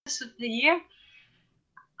of the year.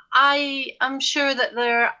 I am sure that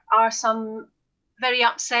there are some very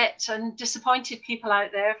upset and disappointed people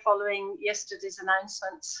out there following yesterday's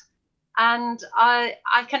announcements. And I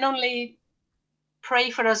can only pray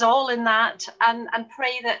for us all in that, and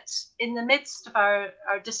pray that in the midst of our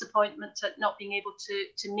disappointment at not being able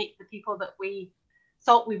to meet the people that we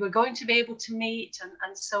thought we were going to be able to meet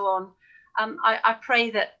and so on, I pray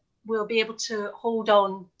that we'll be able to hold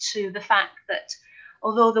on to the fact that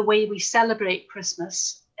although the way we celebrate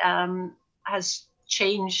Christmas has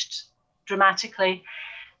changed dramatically,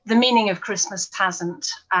 the meaning of Christmas hasn't.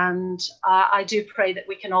 And I do pray that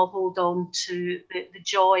we can all hold on to the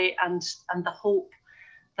joy and the hope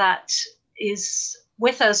that is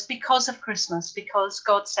with us because of Christmas, because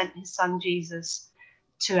God sent his son Jesus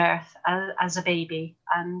to earth as a baby.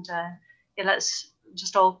 And let's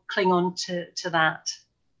just all cling on to that.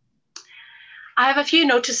 I have a few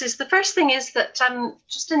notices. The first thing is that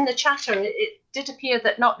just in the chatter, it did appear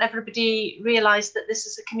that not everybody realised that this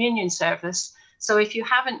is a communion service. So if you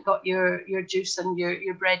haven't got your juice and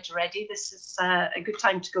your bread ready, this is a good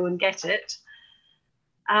time to go and get it.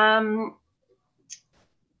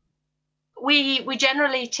 We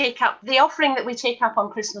generally take up the offering that we take up on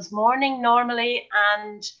Christmas morning normally,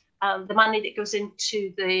 and the money that goes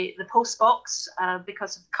into the post box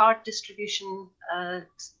because of the card distribution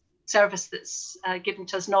service that's given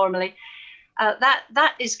to us normally.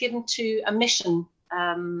 That is given to a mission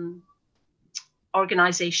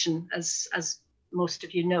organisation, as most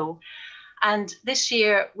of you know. And this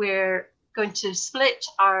year we're going to split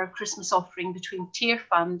our Christmas offering between Tear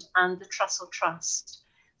Fund and the Trussell Trust,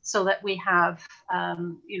 so that we have,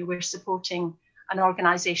 we're supporting an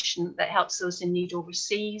organisation that helps those in need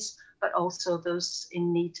overseas, but also those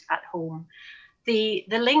in need at home. The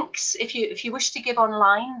links, if you wish to give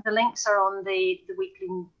online, the links are on the weekly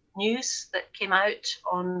news that came out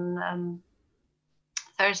on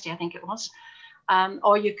Thursday, I think it was,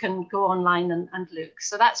 or you can go online and look.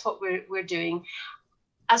 So that's what we're doing.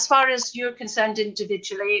 As far as you're concerned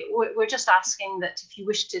individually, we're just asking that if you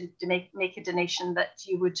wish to make a donation, that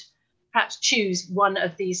you would perhaps choose one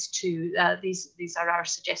of these two. These are our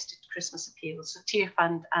suggested Christmas appeals, so Tear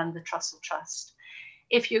Fund and the Trussell Trust.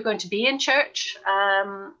 If you're going to be in church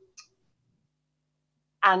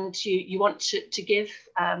and you want to give,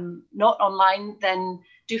 not online, then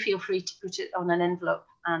do feel free to put it on an envelope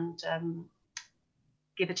and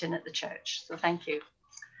give it in at the church. So thank you.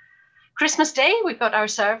 Christmas Day, we've got our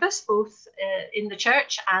service both in the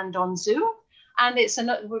church and on Zoom, and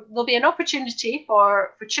there'll be an opportunity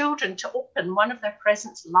for children to open one of their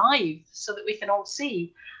presents live so that we can all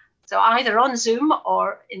see. So either on Zoom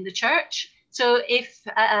or in the church. So if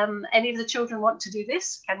any of the children want to do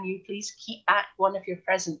this, can you please keep back one of your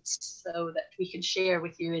presents so that we can share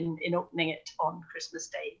with you in opening it on Christmas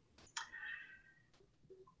Day.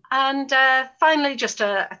 And finally, just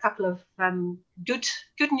a couple of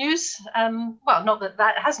good news. Well, not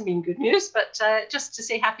that hasn't been good news, but just to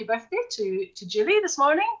say happy birthday to Julie this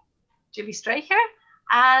morning, Julie Straker,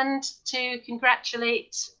 and to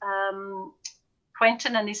congratulate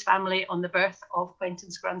Quentin and his family on the birth of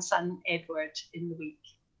Quentin's grandson, Edward, in the week.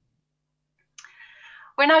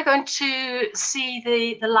 We're now going to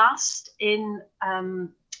see the last in a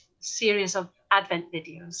series of Advent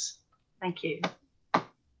videos. Thank you.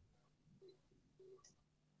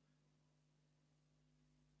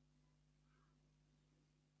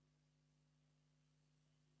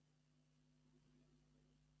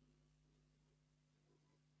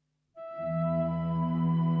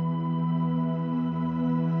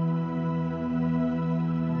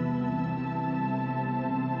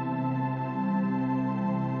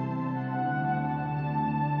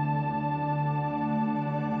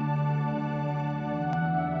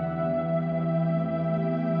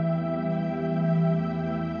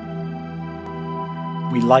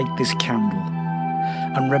 We light this candle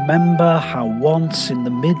and remember how once in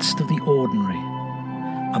the midst of the ordinary,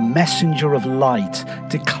 a messenger of light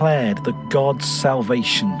declared that God's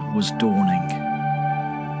salvation was dawning.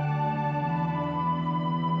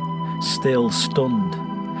 Still stunned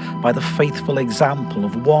by the faithful example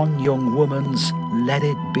of one young woman's "Let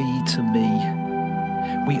it be to me,"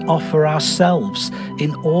 we offer ourselves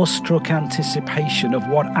in awestruck anticipation of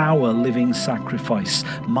what our living sacrifice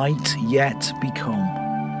might yet become.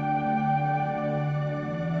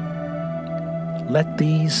 Let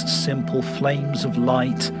these simple flames of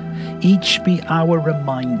light each be our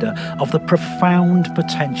reminder of the profound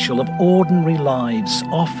potential of ordinary lives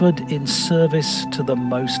offered in service to the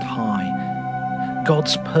Most High,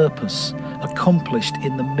 God's purpose accomplished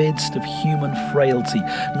in the midst of human frailty,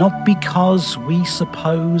 not because we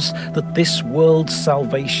suppose that this world's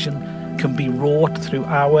salvation can be wrought through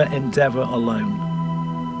our endeavour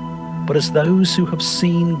alone, but as those who have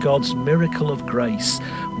seen God's miracle of grace,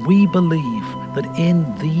 we believe that in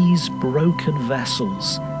these broken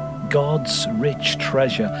vessels, God's rich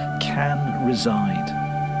treasure can reside.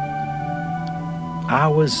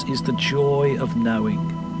 Ours is the joy of knowing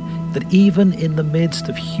that even in the midst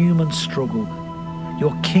of human struggle,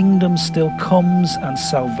 your kingdom still comes and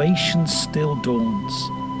salvation still dawns.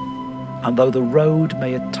 And though the road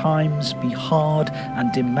may at times be hard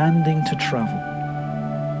and demanding to travel,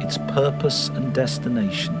 its purpose and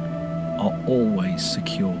destination are always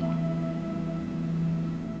secure.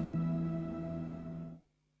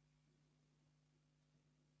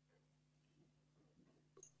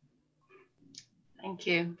 Thank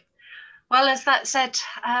you. Well, as that said,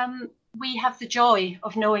 we have the joy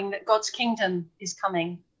of knowing that God's kingdom is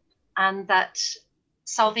coming and that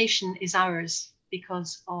salvation is ours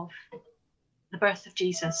because of the birth of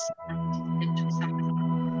Jesus and his sacrifice.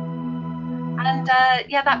 And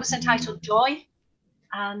that was entitled Joy.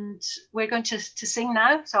 And we're going to sing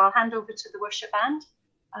now. So I'll hand over to the worship band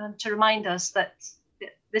to remind us that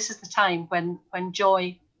this is the time when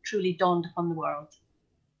joy truly dawned upon the world.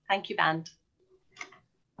 Thank you, band.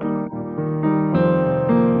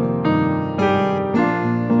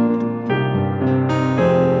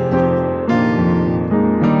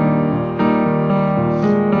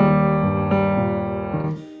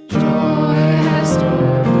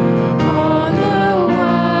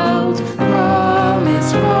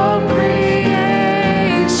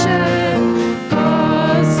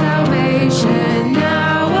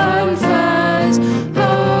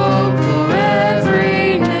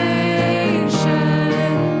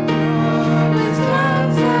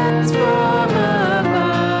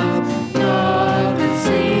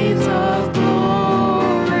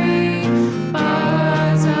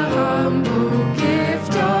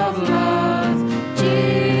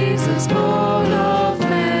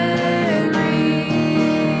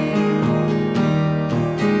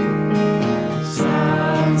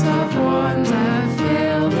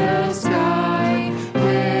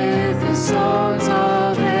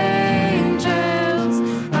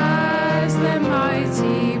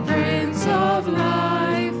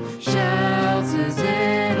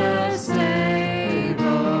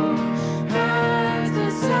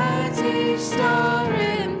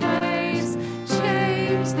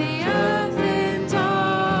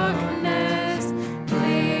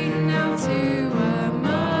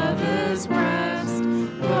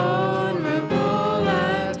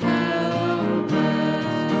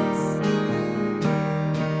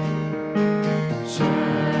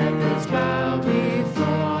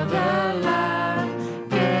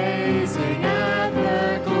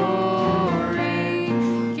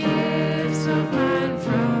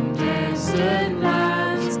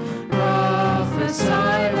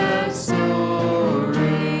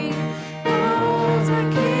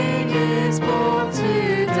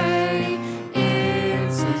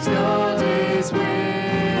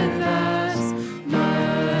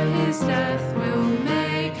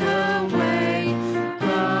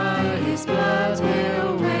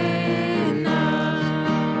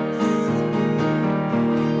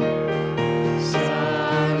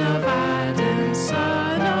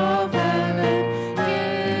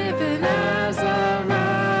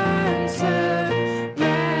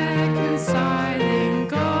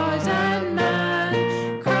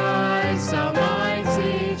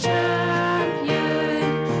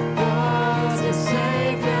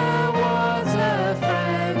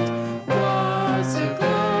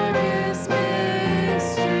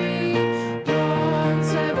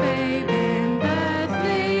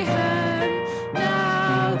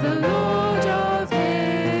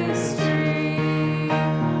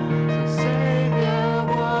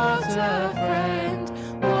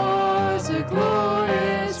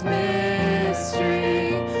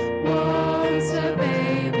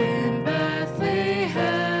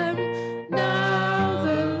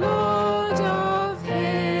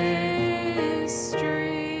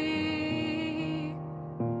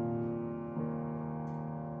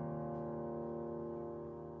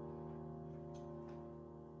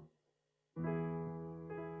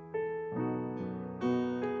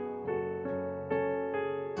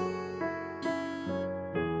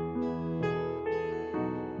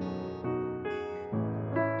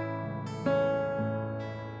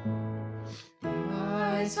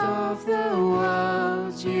 Of the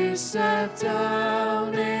world, you step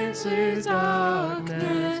down into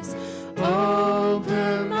darkness.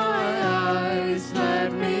 Open my eyes,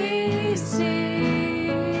 let me see.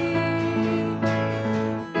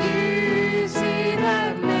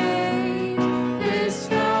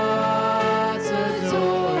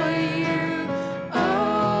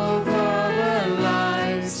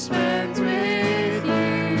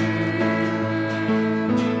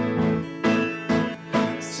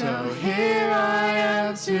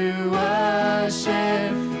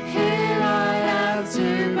 worship. Here I am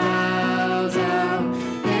to bow down.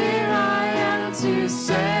 Here I am to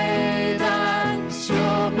say that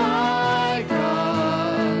you're my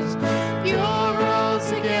God. You're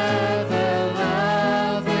altogether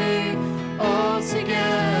lovely,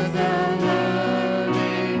 altogether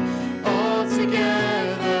worthy,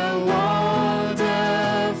 altogether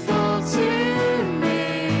wonderful to me.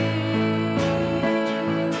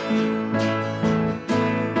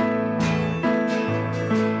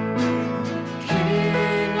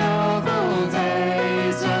 King of all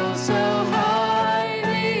days, oh so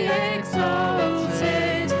highly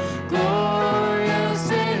exalted, glorious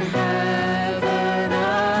in heaven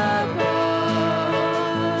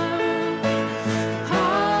above.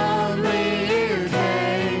 Humbly you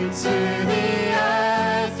came to the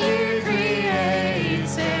earth you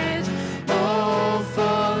created, all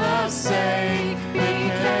for love's sake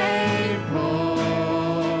became poor.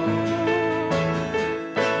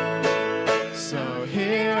 So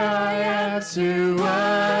here I am to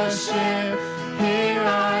worship, here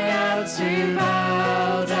I am to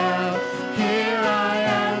bow down, here I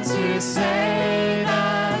am to say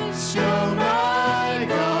that you're my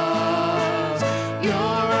God. You're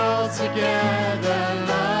altogether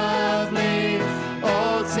lovely,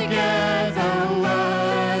 altogether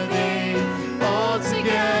worthy,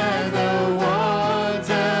 altogether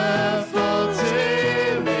wonderful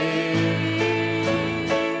to me.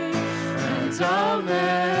 And I'll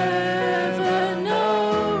never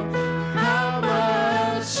know how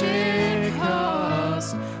much it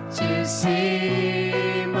costs to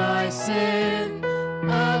see my sin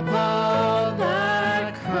upon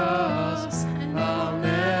that cross. And I'll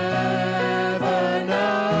never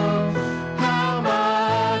know how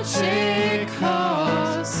much it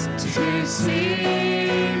costs to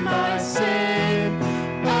see my sin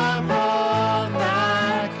upon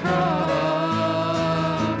that cross.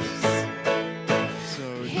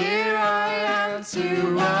 So here I am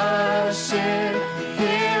to worship,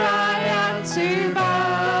 here I am to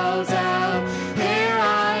bow down, here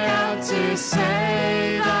I am to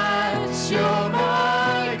say that you're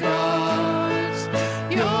my God.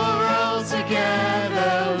 You're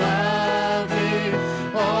altogether lovely,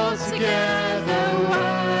 altogether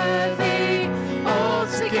worthy,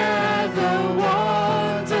 altogether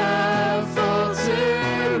wonderful to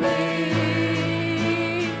me.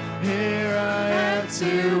 Here I am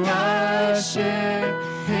to worship,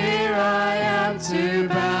 here I am to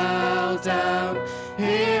bow down,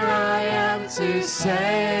 here I am to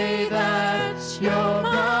say that you're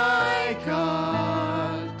my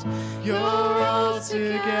God. You're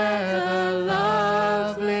altogether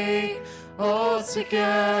lovely,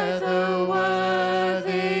 altogether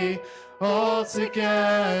worthy,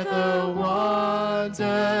 altogether wonderful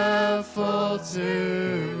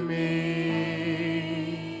to me.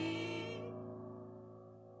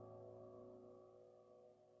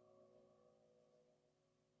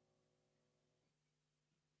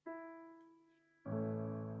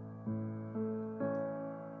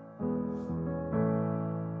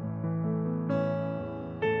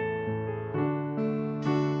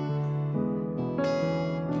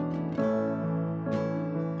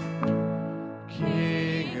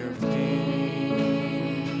 King of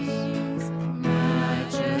kings,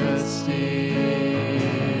 majesty,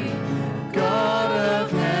 God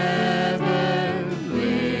of heaven,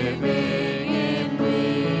 living in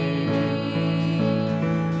me,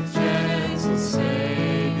 gentle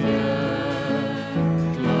Savior,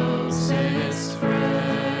 closest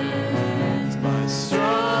friend, my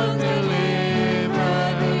strong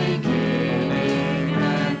deliverer, beginning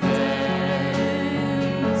and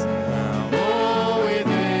end. All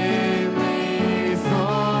within me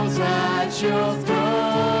falls at your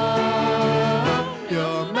throne,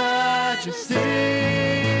 your majesty.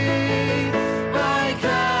 I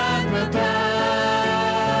can but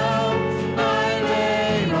bow, I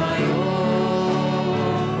lay my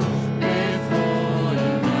all before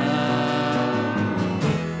you now.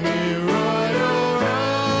 In royal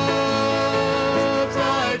robes I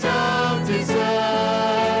don't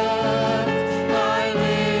deserve, I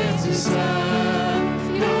live to serve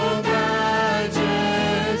your majesty.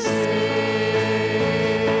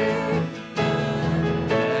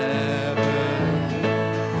 Heaven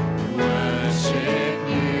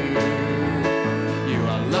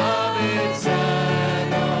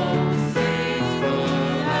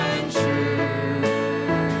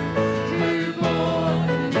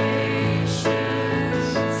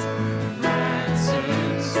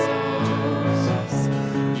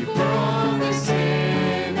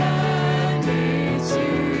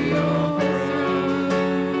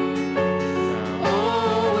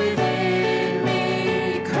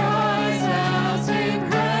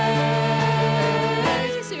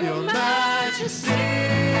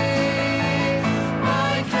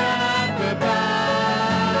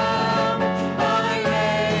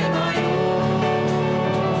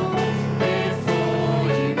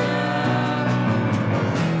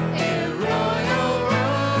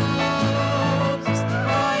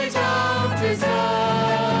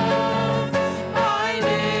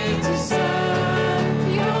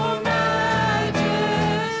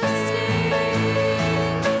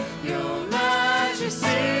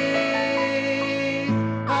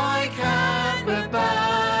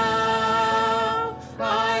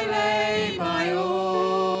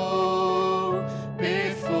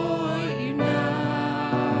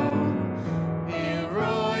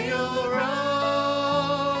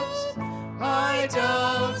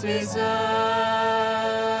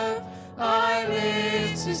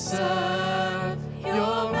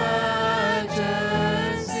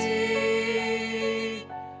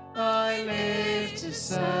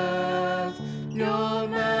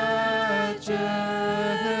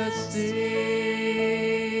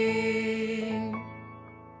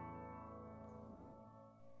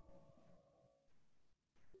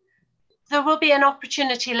there will be an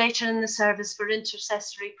opportunity later in the service for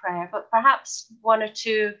intercessory prayer, but perhaps one or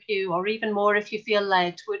two of you, or even more if you feel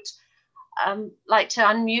led, would like to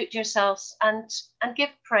unmute yourselves and give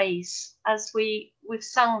praise as we've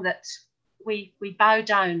sung that we bow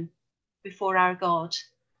down before our God.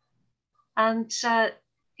 And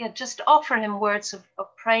just offer him words of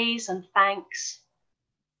praise and thanks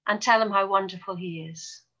and tell him how wonderful he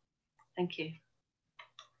is. Thank you.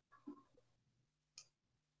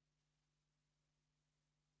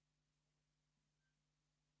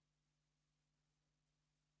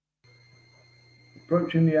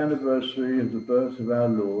 Approaching the anniversary of the birth of our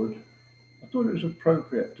Lord, I thought it was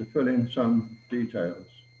appropriate to fill in some details.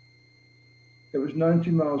 It was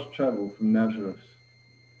 90 miles travel from Nazareth,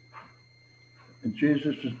 and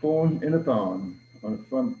Jesus was born in a barn on a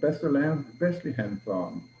front Bethlehem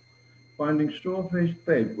farm, finding straw for his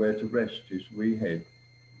bed where to rest his wee head.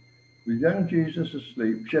 With young Jesus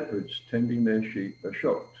asleep, shepherds tending their sheep are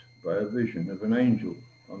shocked by a vision of an angel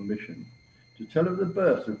on mission to tell of the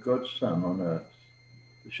birth of God's Son on earth.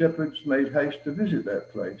 The shepherds made haste to visit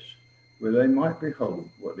that place where they might behold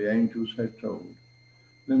what the angels had told.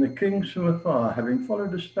 Then the kings from afar, having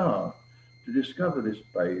followed a star to discover this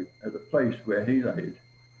babe at the place where he laid,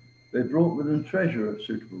 they brought with them treasure of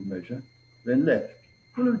suitable measure, then left,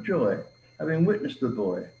 full of joy, having witnessed the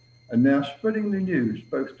boy, and now spreading the news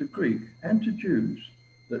both to Greek and to Jews,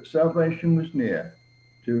 that salvation was near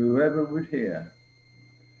to whoever would hear.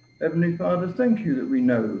 Heavenly Father, thank you that we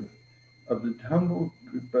know of the humble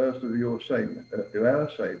birth of your Saviour, our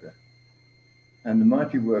Saviour, and the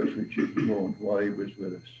mighty works which he performed while he was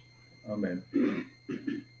with us. Amen.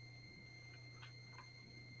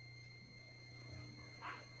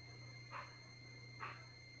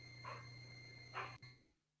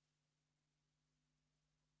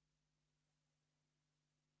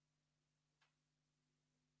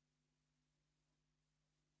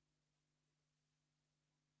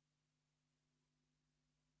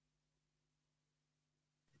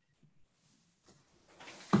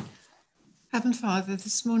 Heavenly Father,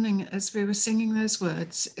 this morning as we were singing those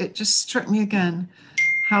words, it just struck me again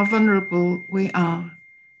how vulnerable we are,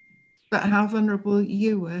 but how vulnerable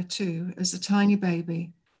you were too as a tiny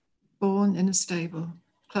baby, born in a stable,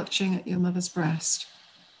 clutching at your mother's breast.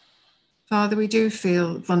 Father, we do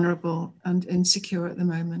feel vulnerable and insecure at the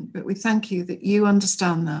moment, but we thank you that you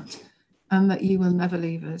understand that and that you will never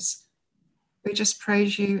leave us. We just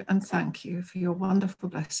praise you and thank you for your wonderful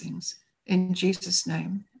blessings. In Jesus'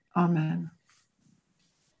 name, amen.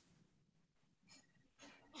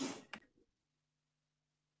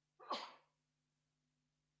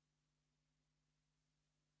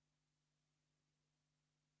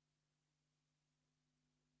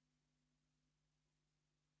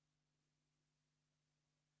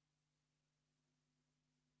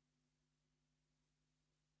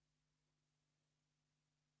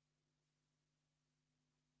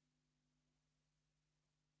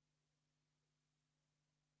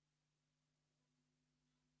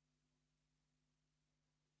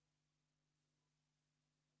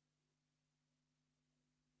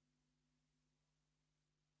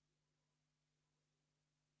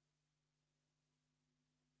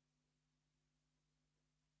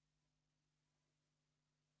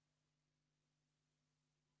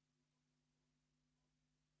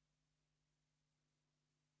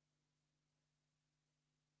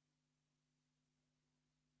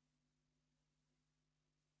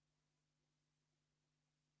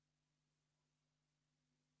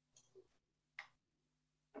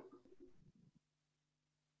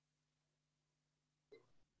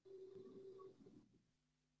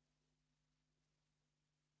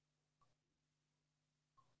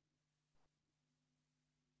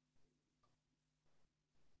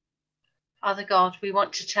 Father God, we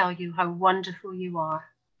want to tell you how wonderful you are.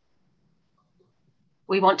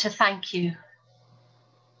 We want to thank you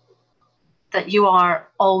that you are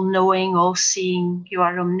all-knowing, all-seeing, you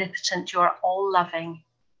are omnipotent, you are all-loving,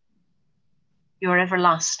 you are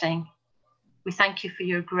everlasting. We thank you for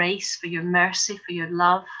your grace, for your mercy, for your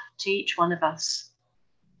love to each one of us.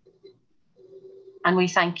 And we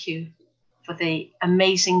thank you for the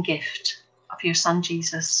amazing gift of your Son,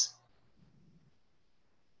 Jesus.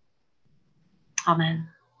 Amen.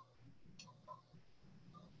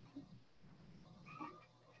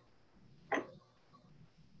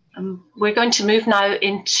 We're going to move now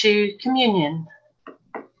into communion.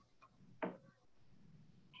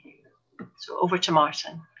 So over to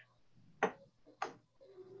Martin.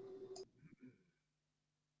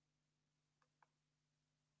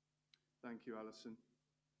 Thank you, Alison.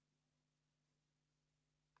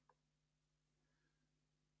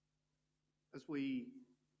 As we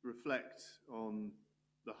reflect on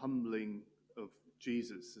the humbling of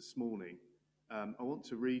Jesus this morning, I want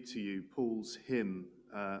to read to you Paul's hymn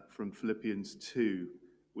from Philippians 2,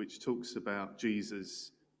 which talks about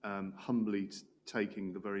Jesus humbly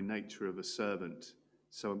taking the very nature of a servant.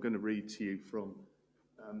 So I'm going to read to you from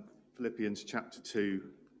Philippians chapter 2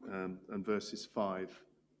 and verses 5.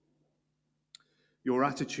 Your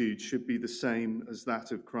attitude should be the same as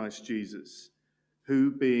that of Christ Jesus,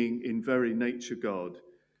 who, being in very nature God,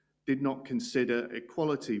 did not consider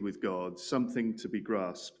equality with God something to be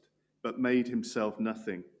grasped, but made himself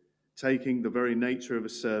nothing, taking the very nature of a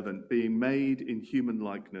servant, being made in human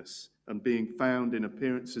likeness, and being found in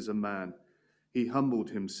appearance as a man, he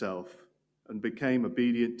humbled himself and became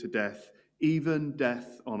obedient to death, even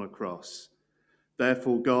death on a cross.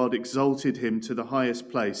 Therefore God exalted him to the highest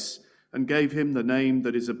place and gave him the name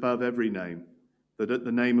that is above every name, that at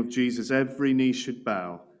the name of Jesus every knee should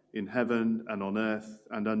bow, in heaven and on earth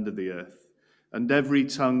and under the earth, and every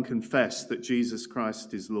tongue confess that Jesus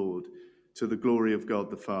Christ is Lord, to the glory of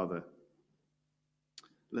God the Father.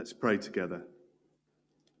 Let's pray together.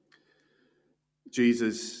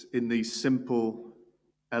 Jesus, in these simple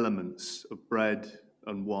elements of bread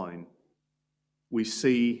and wine, we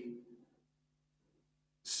see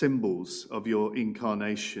symbols of your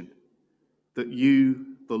incarnation, that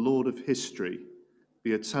you, the Lord of history,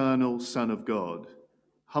 the eternal Son of God,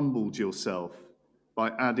 humbled yourself by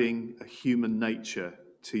adding a human nature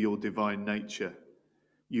to your divine nature.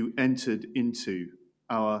 You entered into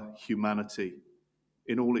our humanity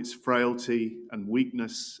in all its frailty and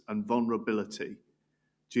weakness and vulnerability.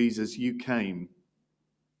 Jesus, you came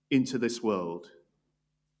into this world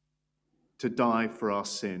to die for our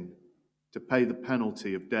sin, to pay the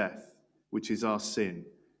penalty of death, which is our sin,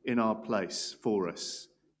 in our place for us.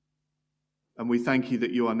 And we thank you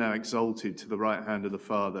that you are now exalted to the right hand of the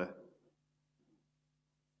Father.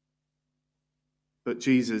 But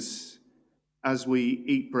Jesus, as we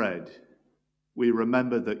eat bread, we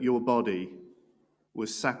remember that your body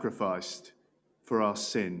was sacrificed for our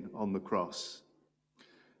sin on the cross.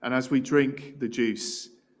 And as we drink the juice,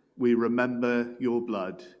 we remember your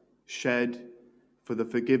blood shed for the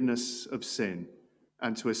forgiveness of sin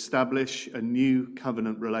and to establish a new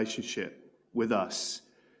covenant relationship with us,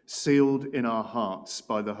 sealed in our hearts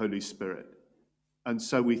by the Holy Spirit. And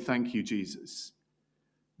so we thank you, Jesus,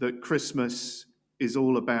 that Christmas is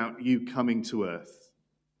all about you coming to earth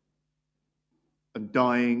and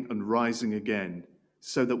dying and rising again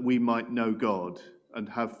so that we might know God and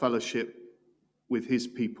have fellowship with his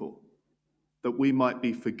people, that we might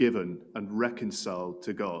be forgiven and reconciled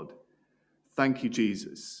to God. Thank you,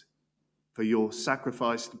 Jesus, for your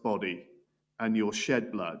sacrificed body and your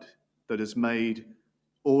shed blood that has made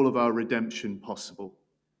all of our redemption possible.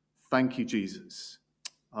 Thank you, Jesus.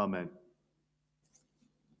 Amen.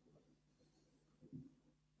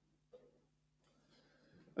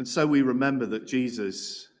 And so we remember that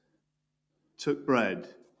Jesus took bread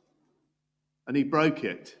and he broke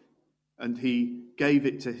it and he gave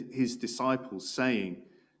it to his disciples, saying,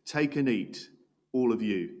 "Take and eat, all of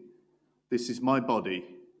you. This is my body,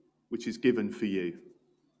 which is given for you."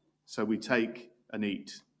 So we take and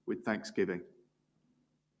eat with thanksgiving.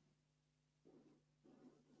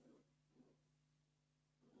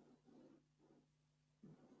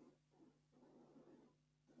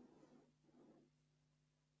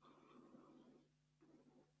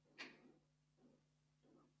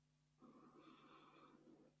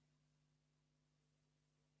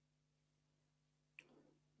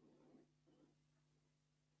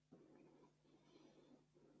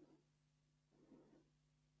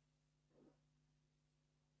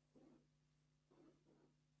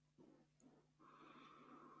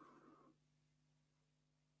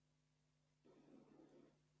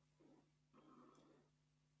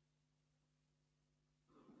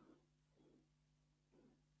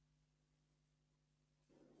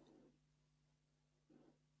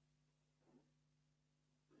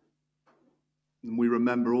 And we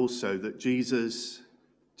remember also that Jesus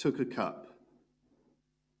took a cup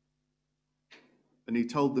and he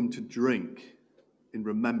told them to drink in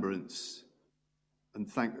remembrance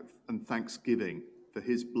and thanksgiving for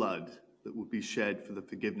his blood that would be shed for the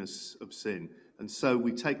forgiveness of sin. And so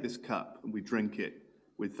we take this cup and we drink it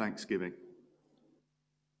with thanksgiving.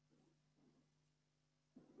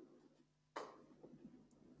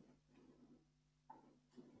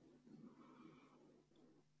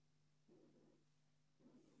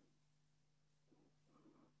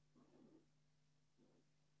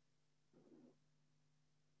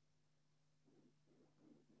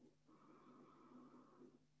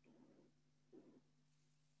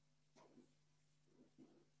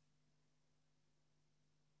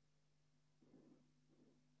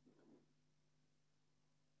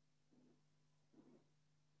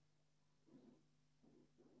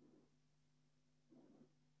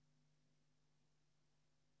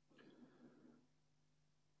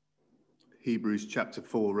 Hebrews chapter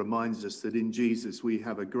 4 reminds us that in Jesus we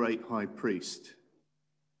have a great high priest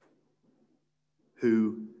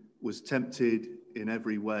who was tempted in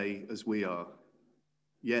every way as we are,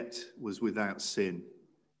 yet was without sin,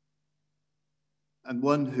 and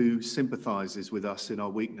one who sympathizes with us in our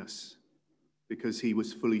weakness, because he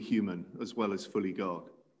was fully human as well as fully God.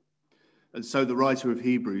 And so the writer of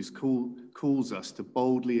Hebrews calls us to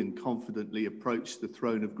boldly and confidently approach the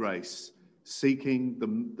throne of grace, seeking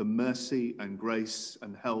the mercy and grace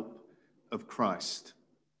and help of Christ.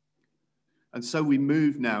 And so we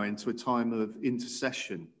move now into a time of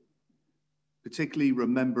intercession, particularly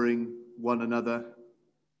remembering one another,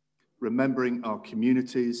 remembering our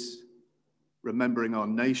communities, remembering our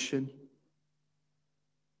nation.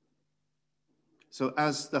 So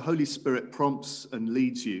as the Holy Spirit prompts and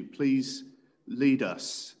leads you, please lead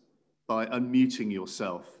us by unmuting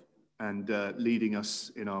yourself and leading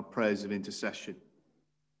us in our prayers of intercession.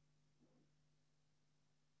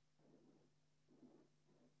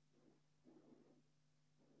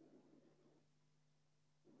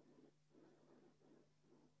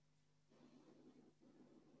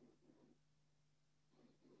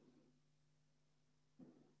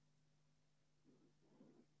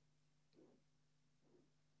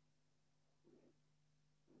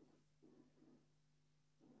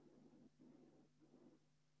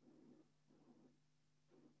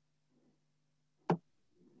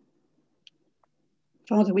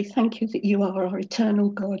 Father, we thank you that you are our eternal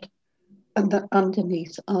God and that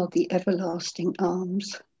underneath are the everlasting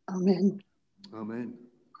arms. Amen. Amen.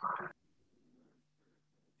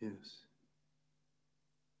 Yes.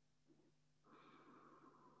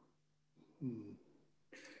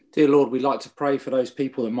 Dear Lord, we'd like to pray for those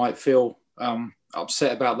people that might feel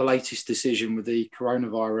upset about the latest decision with the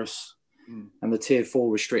coronavirus and the tier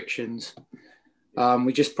 4 restrictions.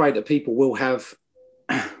 We just pray that people will have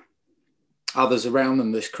others around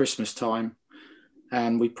them this Christmas time.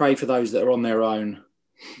 And we pray for those that are on their own.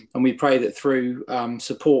 And we pray that through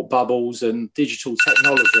support bubbles and digital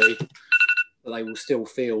technology, that they will still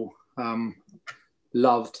feel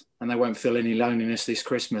loved and they won't feel any loneliness this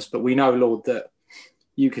Christmas. But we know, Lord, that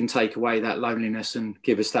you can take away that loneliness and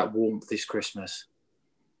give us that warmth this Christmas.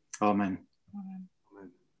 Amen. Amen.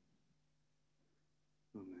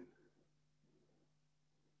 Amen.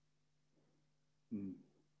 Mm.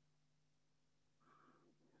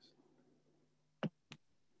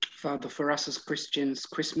 Father, for us as Christians,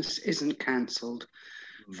 Christmas isn't cancelled.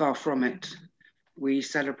 Far from it. We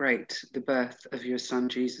celebrate the birth of your Son,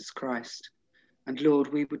 Jesus Christ. And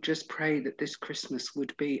Lord, we would just pray that this Christmas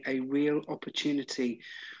would be a real opportunity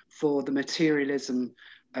for the materialism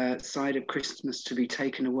side of Christmas to be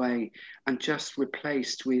taken away and just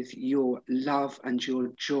replaced with your love and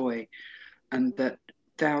your joy, and that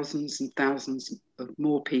thousands and thousands of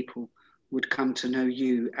more people would come to know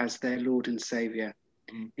you as their Lord and Saviour.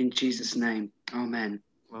 In Jesus' name, amen.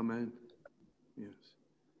 Amen. Yes.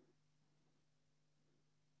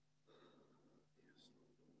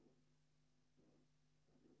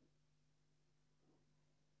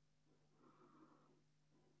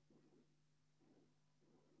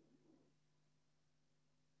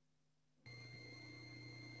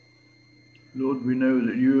 Lord, we know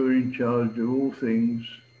that you are in charge of all things,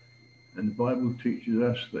 and the Bible teaches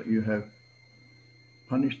us that you have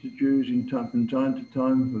punished the Jews from time to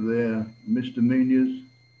time for their misdemeanors,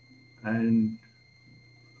 and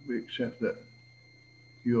we accept that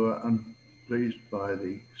you are unpleased by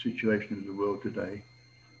the situation of the world today.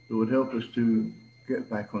 Lord, help us to get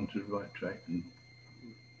back onto the right track and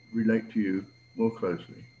relate to you more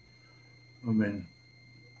closely. Amen.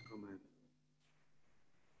 Amen.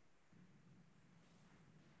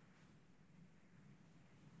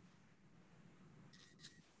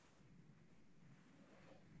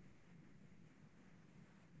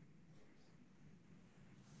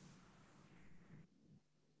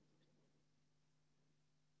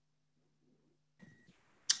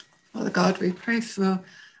 Father God, we pray for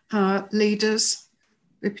our leaders.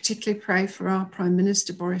 We particularly pray for our Prime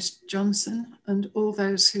Minister, Boris Johnson, and all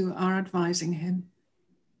those who are advising him.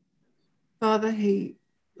 Father, he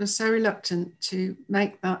was so reluctant to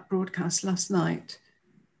make that broadcast last night.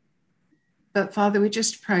 But Father, we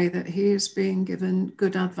just pray that he is being given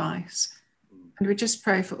good advice. And we just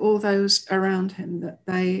pray for all those around him that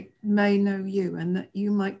they may know you and that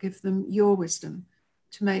you might give them your wisdom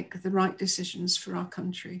to make the right decisions for our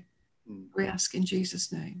country. We ask in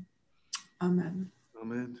Jesus' name. Amen.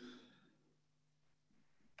 Amen.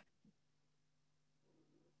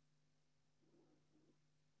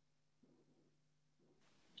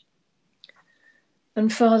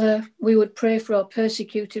 And Father, we would pray for our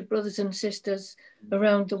persecuted brothers and sisters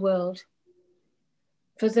around the world.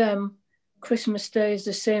 For them, Christmas Day is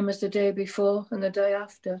the same as the day before and the day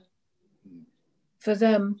after. For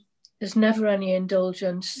them, there's never any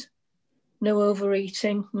indulgence, no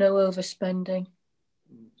overeating, no overspending.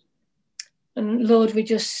 And Lord, we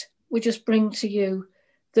just bring to you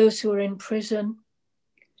those who are in prison,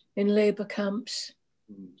 in labour camps,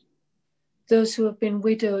 those who have been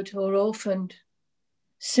widowed or orphaned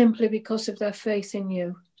simply because of their faith in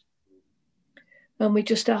you. And we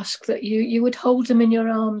just ask that you would hold them in your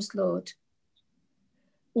arms, Lord.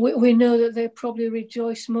 We know that they probably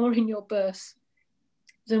rejoice more in your birth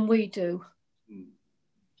than we do.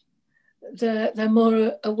 They're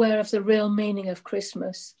more aware of the real meaning of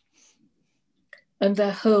Christmas, and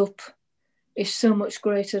their hope is so much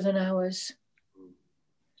greater than ours.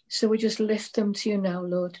 So we just lift them to you now,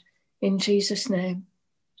 Lord, in Jesus' name.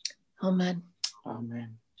 Amen.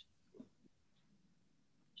 Amen.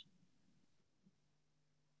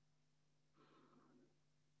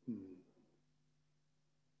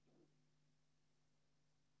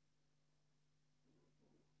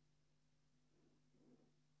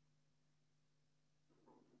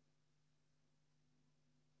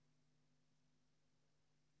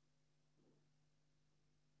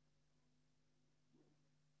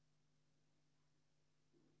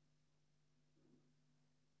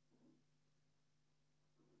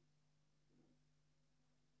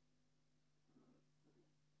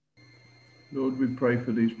 Lord, we pray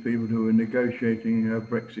for these people who are negotiating a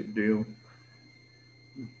Brexit deal.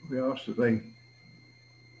 We ask that they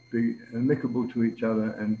be amicable to each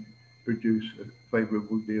other and produce a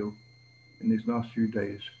favourable deal in these last few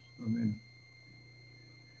days. Amen.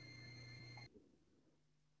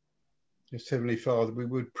 Yes, Heavenly Father, we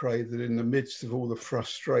would pray that in the midst of all the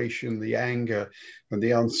frustration, the anger and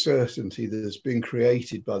the uncertainty that has been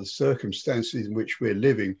created by the circumstances in which we're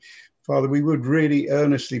living, Father, we would really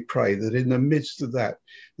earnestly pray that in the midst of that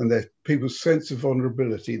and their people's sense of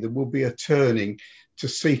vulnerability, there will be a turning to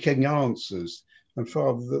seeking answers. And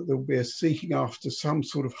Father, that there will be a seeking after some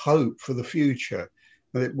sort of hope for the future,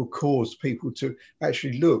 and it will cause people to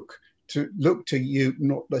actually look to you,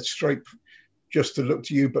 not just to look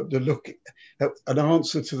to you, but to look at an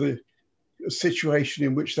answer to the situation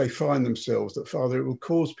in which they find themselves. That, Father, it will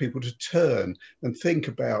cause people to turn and think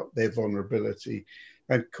about their vulnerability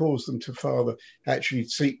and cause them to, Father, actually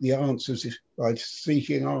seek the answers by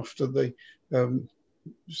seeking after the,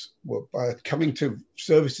 by coming to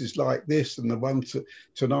services like this and the one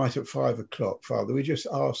tonight at 5 o'clock, Father. We just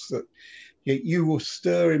ask that you will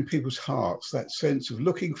stir in people's hearts that sense of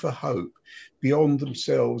looking for hope beyond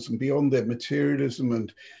themselves and beyond their materialism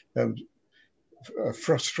and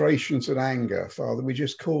frustrations and anger. Father, we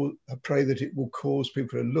just pray that it will cause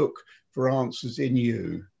people to look for answers in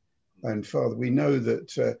you. And Father, we know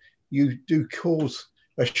that you do cause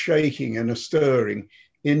a shaking and a stirring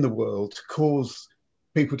in the world to cause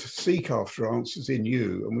people to seek after answers in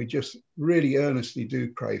you. And we just really earnestly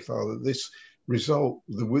do pray, Father, the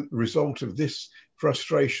result of this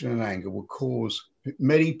frustration and anger will cause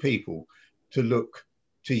many people to look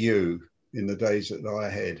to you in the days that lie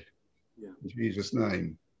ahead. Yeah. In Jesus'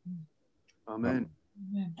 name. Amen.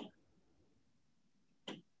 Amen.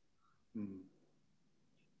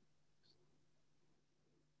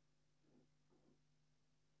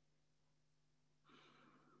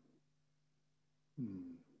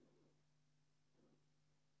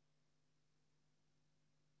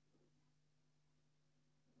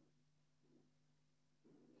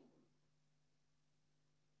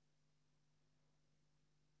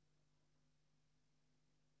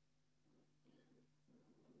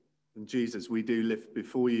 And Jesus, we do lift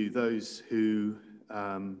before you those who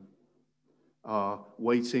are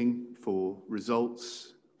waiting for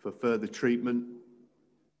results, for further treatment.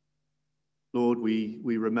 Lord, we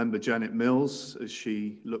remember Janet Mills as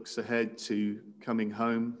she looks ahead to coming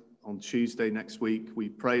home on Tuesday next week. We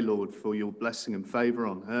pray, Lord, for your blessing and favour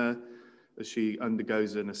on her as she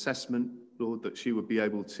undergoes an assessment, Lord, that she would be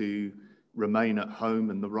able to remain at home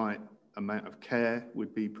and the right amount of care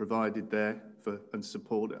would be provided there and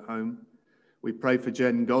support at home. We pray for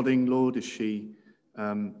Jen Godding, Lord, as she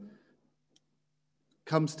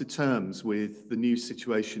comes to terms with the new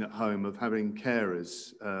situation at home of having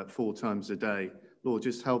carers 4 times a day. Lord,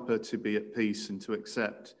 just help her to be at peace and to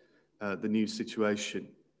accept the new situation.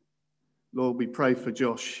 Lord, we pray for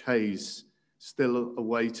Josh Hayes, still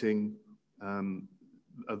awaiting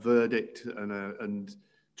a verdict and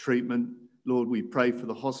treatment. Lord, we pray for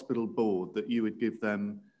the hospital board that you would give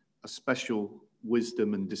them a special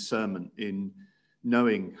wisdom and discernment in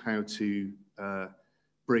knowing how to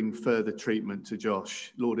bring further treatment to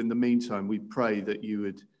Josh. Lord, in the meantime, we pray that you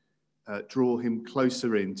would draw him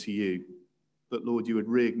closer into you. that, Lord, you would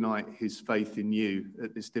reignite his faith in you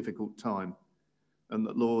at this difficult time. And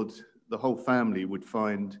that, Lord, the whole family would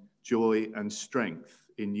find joy and strength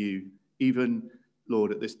in you, even,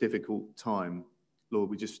 Lord, at this difficult time. Lord,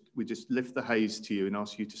 we just lift the Hayes to you and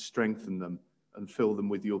ask you to strengthen them and fill them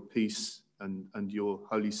with your peace and your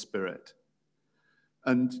Holy Spirit.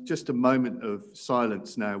 And just a moment of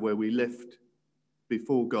silence now where we lift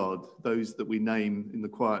before God those that we name in the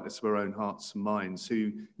quietness of our own hearts and minds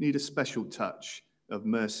who need a special touch of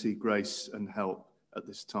mercy, grace, and help at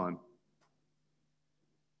this time.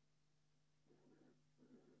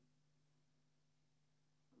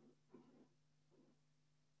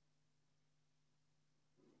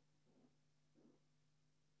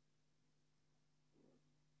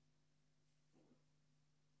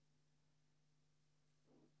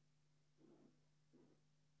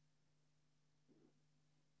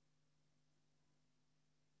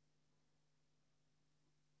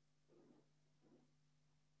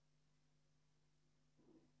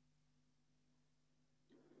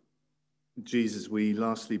 Jesus, we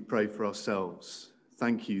lastly pray for ourselves.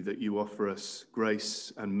 Thank you that you offer us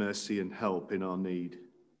grace and mercy and help in our need.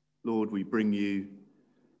 Lord, we bring you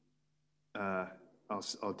our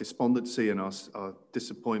despondency and our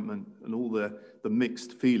disappointment and all the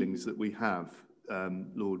mixed feelings that we have,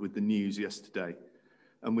 Lord, with the news yesterday.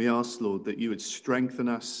 And we ask, Lord, that you would strengthen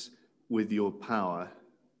us with your power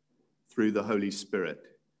through the Holy Spirit.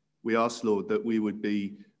 We ask, Lord, that we would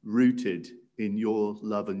be rooted in your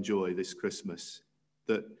love and joy this Christmas,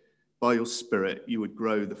 that by your Spirit you would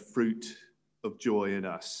grow the fruit of joy in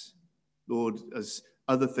us. Lord, as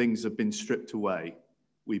other things have been stripped away,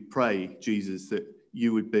 we pray, Jesus, that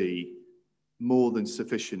you would be more than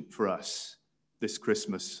sufficient for us this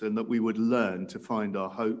Christmas, and that we would learn to find our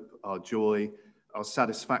hope, our joy, our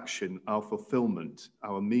satisfaction, our fulfillment,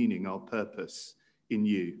 our meaning, our purpose in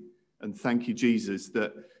you. And thank you, Jesus,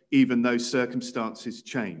 that even though circumstances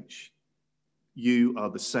change, you are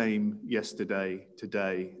the same yesterday,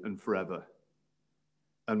 today, and forever.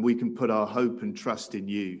 And we can put our hope and trust in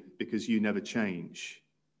you because you never change.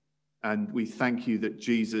 And we thank you that,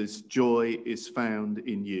 Jesus, joy is found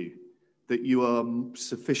in you, that you are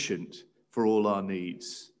sufficient for all our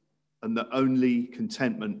needs, and that only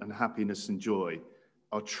contentment and happiness and joy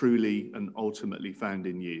are truly and ultimately found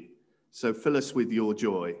in you. So fill us with your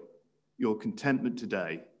joy, your contentment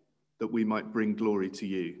today, that we might bring glory to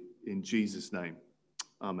you. In Jesus' name,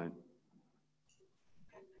 amen.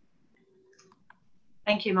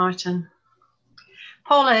 Thank you, Martin.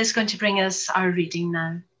 Paula is going to bring us our reading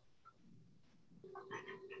now.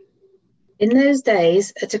 In those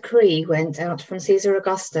days, a decree went out from Caesar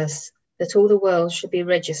Augustus that all the world should be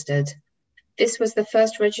registered. This was the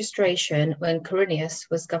first registration when Quirinius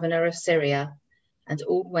was governor of Syria, and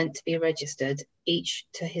all went to be registered, each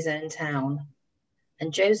to his own town.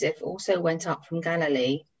 And Joseph also went up from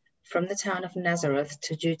Galilee, from the town of Nazareth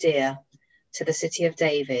to Judea, to the city of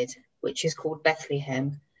David, which is called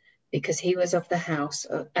Bethlehem, because he was of the house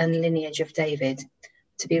and lineage of David,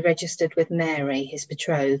 to be registered with Mary, his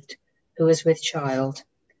betrothed, who was with child.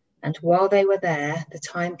 And while they were there, the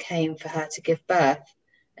time came for her to give birth,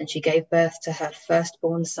 and she gave birth to her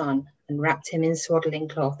firstborn son, and wrapped him in swaddling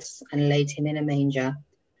cloths, and laid him in a manger,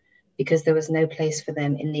 because there was no place for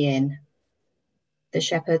them in the inn. The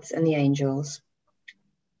shepherds and the angels.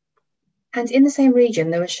 And in the same region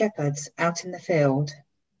there were shepherds out in the field,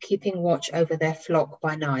 keeping watch over their flock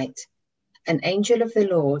by night. An angel of the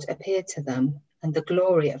Lord appeared to them, and the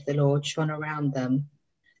glory of the Lord shone around them.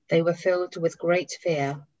 They were filled with great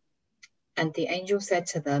fear. And the angel said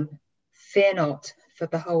to them, "Fear not, for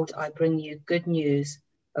behold, I bring you good news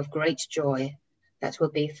of great joy that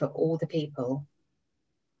will be for all the people.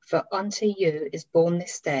 For unto you is born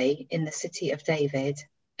this day in the city of David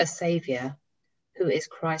a Saviour, who is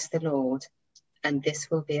Christ the Lord, and this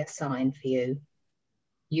will be a sign for you.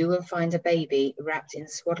 You will find a baby wrapped in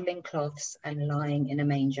swaddling cloths and lying in a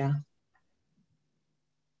manger."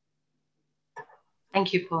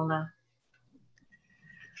 Thank you, Paula.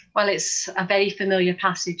 Well, it's a very familiar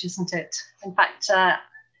passage, isn't it? In fact,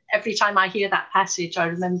 every time I hear that passage, I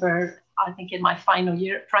remember, I think in my final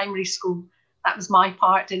year at primary school, that was my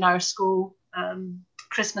part in our school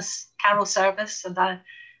Christmas carol service, and I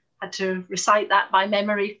had to recite that by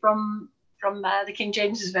memory from the King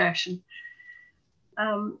James's version.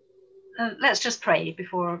 Let's just pray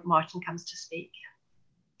before Martin comes to speak.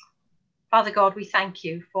 Father God, we thank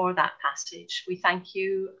you for that passage. We thank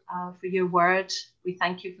you for your word. We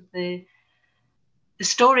thank you for the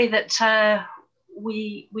story that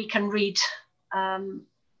we can read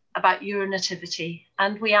about your nativity.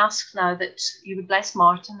 And we ask now that you would bless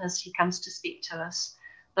Martin as he comes to speak to us.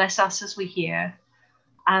 bless us as we hear.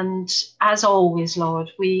 And as always,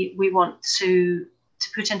 Lord, we want to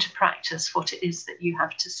put into practice what it is that you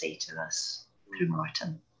have to say to us through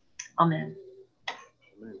Martin. Amen.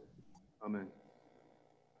 Amen. Amen.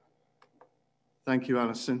 Thank you,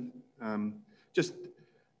 Alison.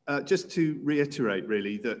 Just to reiterate,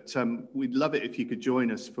 really, that we'd love it if you could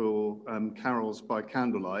join us for Carols by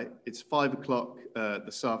Candlelight. It's 5 o'clock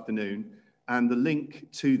this afternoon, and the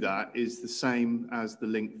link to that is the same as the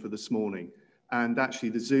link for this morning. And actually,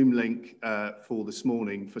 the Zoom link for this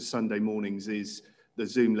morning, for Sunday mornings, is the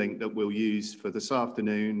Zoom link that we'll use for this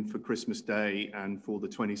afternoon, for Christmas Day, and for the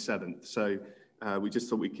 27th. So we just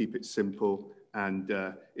thought we'd keep it simple, and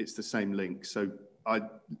it's the same link. So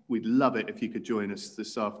we'd love it if you could join us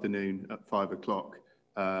this afternoon at 5 o'clock,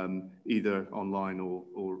 either online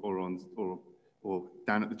or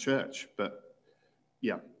down at the church. But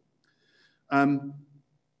yeah.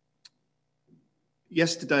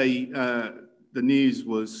 Yesterday, the news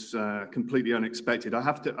was completely unexpected. I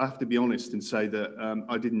have to be honest and say that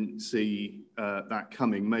I didn't see that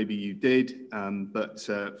coming. Maybe you did, but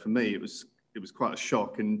for me, it was quite a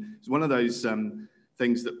shock, and it's one of those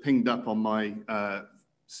things that pinged up on my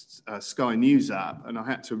Sky News app, and I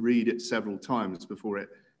had to read it several times before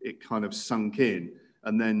it kind of sunk in.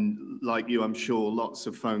 And then, like you, I'm sure, lots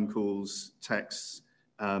of phone calls, texts,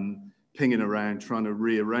 pinging around, trying to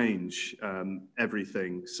rearrange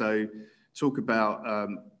everything. So talk about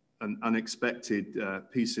an unexpected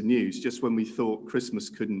piece of news. Just when we thought Christmas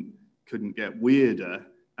couldn't get weirder,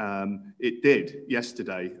 it did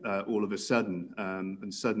yesterday, all of a sudden,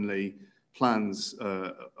 and suddenly plans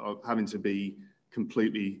are having to be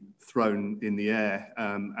completely thrown in the air,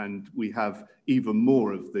 and we have even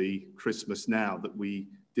more of the Christmas now that we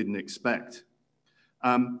didn't expect.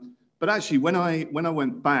 But actually, when I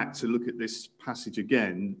went back to look at this passage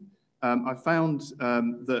again, I found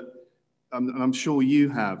that, and I'm sure you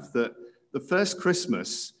have, that the first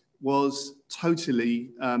Christmas was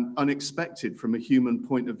totally unexpected from a human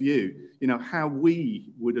point of view. You know, how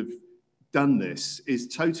we would have done this is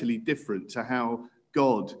totally different to how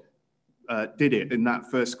God did it in that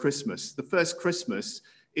first Christmas. The first Christmas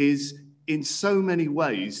is in so many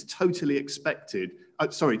ways totally unexpected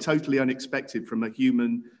from a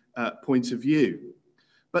human point of view.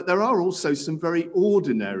 But there are also some very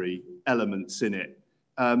ordinary elements in it,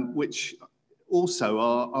 which also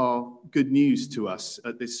are good news to us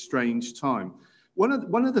at this strange time. One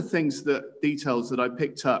of the details that I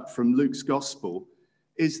picked up from Luke's Gospel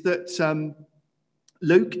is that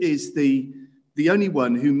Luke is the only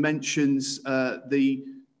one who mentions the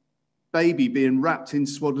baby being wrapped in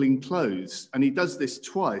swaddling clothes. And he does this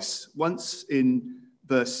twice, once in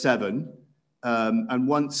verse 7 and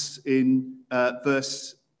once in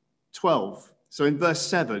verse 12. So in verse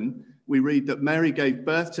 7, we read that Mary gave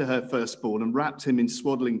birth to her firstborn and wrapped him in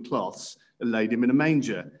swaddling cloths and laid him in a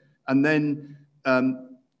manger. And then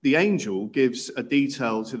the angel gives a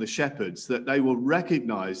detail to the shepherds that they will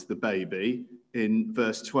recognize the baby in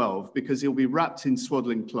verse 12 because he'll be wrapped in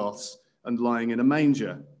swaddling cloths and lying in a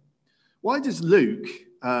manger. Why does Luke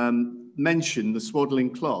mention the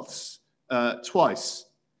swaddling cloths twice?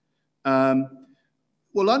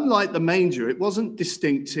 Well, unlike the manger, it wasn't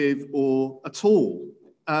distinctive or at all.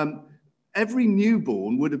 Every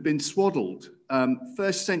newborn would have been swaddled.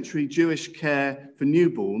 First century Jewish care for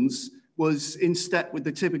newborns was in step with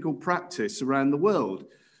the typical practice around the world.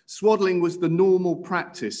 Swaddling was the normal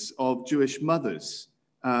practice of Jewish mothers.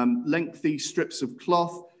 Lengthy strips of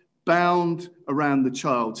cloth bound around the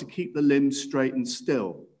child to keep the limbs straight and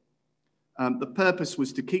still. The purpose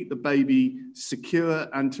was to keep the baby secure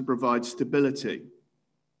and to provide stability.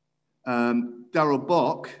 Darrell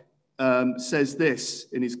Bock says this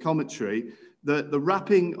in his commentary, that the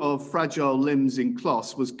wrapping of fragile limbs in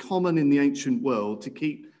cloths was common in the ancient world to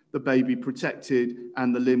keep the baby protected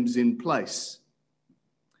and the limbs in place.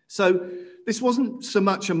 So this wasn't so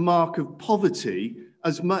much a mark of poverty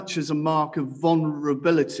as much as a mark of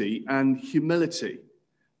vulnerability and humility.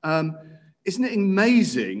 Isn't it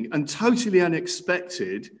amazing and totally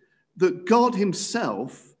unexpected that God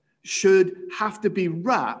himself should have to be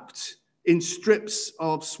wrapped in strips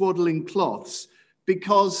of swaddling cloths?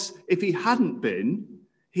 Because if he hadn't been,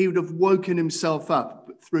 he would have woken himself up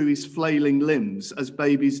through his flailing limbs, as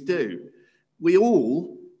babies do. We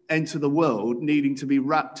all enter the world needing to be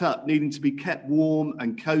wrapped up, needing to be kept warm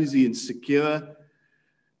and cozy and secure.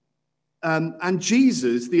 And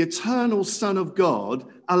Jesus, the eternal Son of God,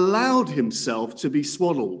 allowed himself to be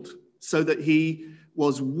swaddled so that he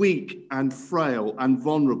was weak and frail and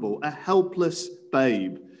vulnerable, a helpless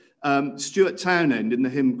babe. Stuart Townend in the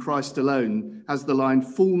hymn Christ Alone has the line,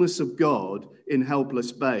 fullness of God in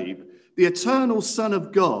helpless babe. The eternal Son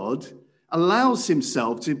of God allows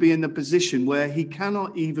himself to be in a position where he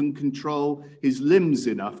cannot even control his limbs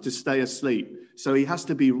enough to stay asleep. So he has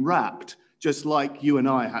to be wrapped, just like you and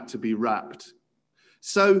I had to be wrapped.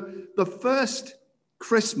 So the first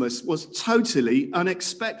Christmas was totally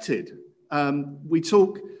unexpected. We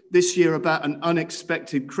talk this year about an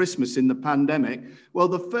unexpected Christmas in the pandemic. Well,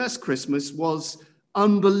 the first Christmas was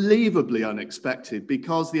unbelievably unexpected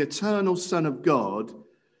because the eternal Son of God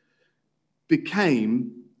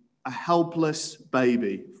became a helpless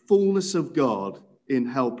baby, fullness of God in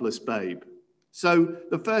helpless babe. So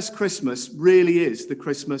the first Christmas really is the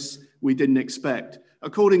Christmas we didn't expect.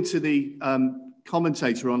 According to the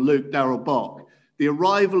commentator on Luke, Darrell Bock, the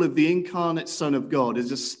arrival of the incarnate Son of God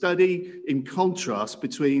is a study in contrast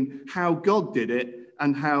between how God did it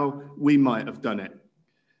and how we might have done it.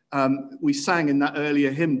 We sang in that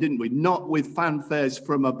earlier hymn, didn't we? Not with fanfares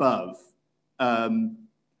from above.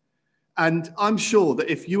 And I'm sure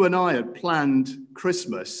that if you and I had planned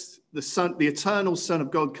Christmas, the eternal Son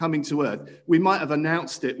of God coming to earth, we might have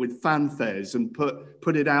announced it with fanfares and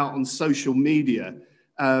put it out on social media,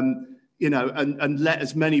 and let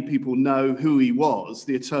as many people know who he was,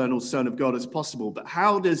 the eternal Son of God, as possible. But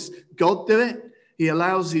how does God do it? He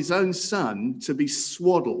allows his own son to be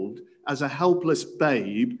swaddled as a helpless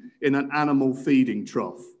babe in an animal feeding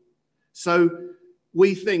trough. So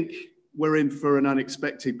we think we're in for an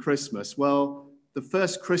unexpected Christmas. Well, the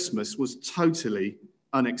first Christmas was totally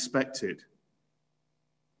unexpected.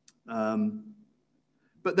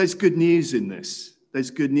 But there's good news in this.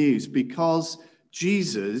 There's good news because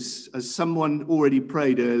Jesus, as someone already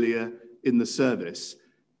prayed earlier in the service,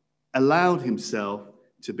 allowed himself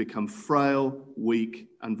to become frail, weak,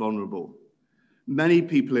 and vulnerable. Many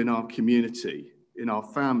people in our community, in our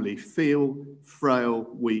family, feel frail,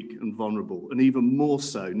 weak, and vulnerable, and even more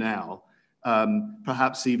so now,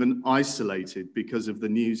 perhaps even isolated because of the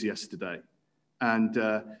news yesterday. And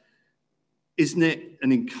isn't it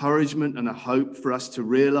an encouragement and a hope for us to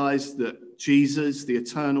realize that Jesus, the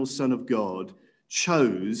eternal Son of God,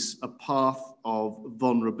 chose a path of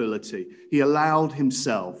vulnerability? He allowed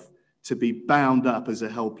himself to be bound up as a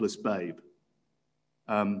helpless babe.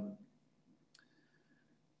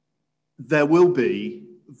 There will be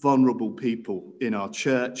vulnerable people in our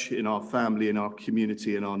church, in our family, in our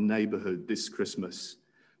community, in our neighborhood this Christmas.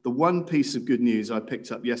 The one piece of good news I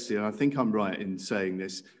picked up yesterday, and I think I'm right in saying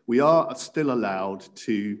this, we are still allowed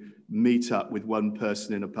to meet up with one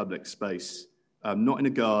person in a public space, not in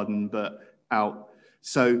a garden, but out.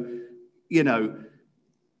 So,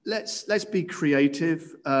 let's be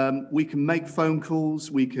creative. We can make phone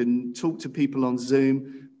calls, we can talk to people on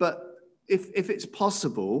Zoom, but if it's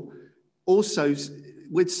possible, also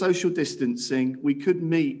with social distancing, we could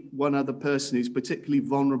meet one other person who's particularly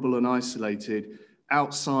vulnerable and isolated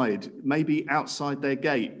outside, maybe outside their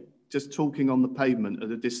gate, just talking on the pavement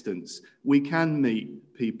at a distance. We can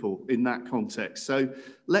meet people in that context. So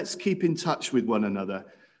let's keep in touch with one another.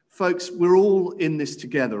 Folks, we're all in this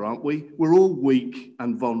together, aren't we? We're all weak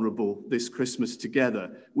and vulnerable this Christmas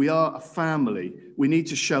together. We are a family. We need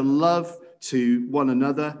to show love to one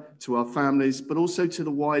another, to our families, but also to the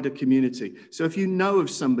wider community. So if you know of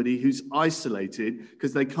somebody who's isolated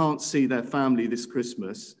because they can't see their family this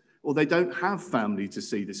Christmas, or they don't have family to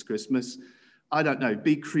see this Christmas, I don't know,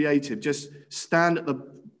 be creative. Just stand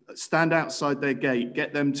outside their gate,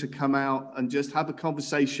 get them to come out and just have a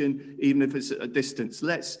conversation, even if it's at a distance.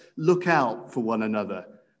 Let's look out for one another.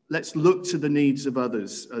 Let's look to the needs of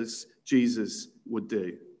others as Jesus would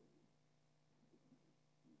do.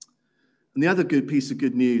 And the other good piece of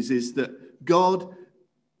good news is that God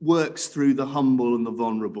works through the humble and the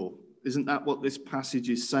vulnerable. Isn't that what this passage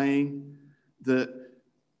is saying? That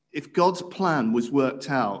if God's plan was worked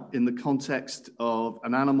out in the context of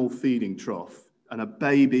an animal feeding trough and a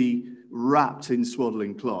baby wrapped in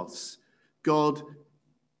swaddling cloths, God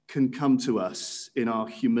can come to us in our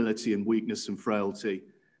humility and weakness and frailty,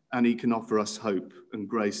 and he can offer us hope and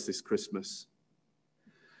grace this Christmas.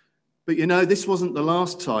 But this wasn't the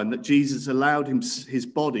last time that Jesus allowed his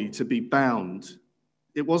body to be bound.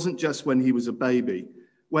 It wasn't just when he was a baby.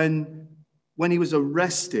 When he was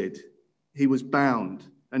arrested, he was bound,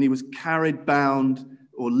 and he was carried bound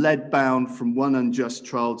or led bound from one unjust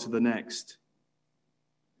trial to the next.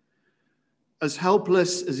 As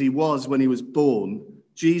helpless as he was when he was born,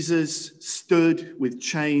 Jesus stood with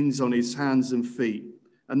chains on his hands and feet,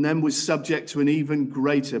 and then was subject to an even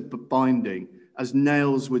greater binding as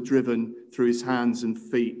nails were driven through his hands and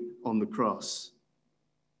feet on the cross.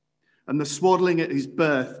 And the swaddling at his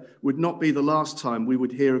birth would not be the last time we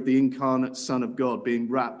would hear of the incarnate Son of God being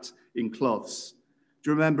wrapped in cloths.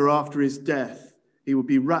 Do you remember after his death, he would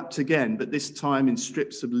be wrapped again, but this time in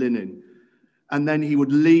strips of linen. And then he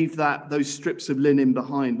would leave those strips of linen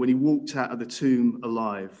behind when he walked out of the tomb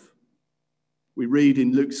alive. We read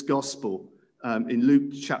in Luke's Gospel, in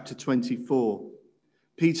Luke chapter 24,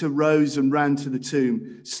 Peter rose and ran to the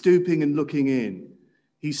tomb, stooping and looking in.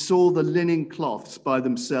 He saw the linen cloths by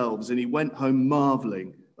themselves, and he went home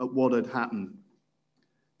marveling at what had happened.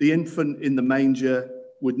 The infant in the manger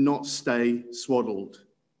would not stay swaddled.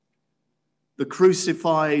 The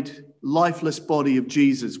crucified, lifeless body of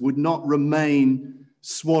Jesus would not remain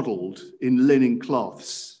swaddled in linen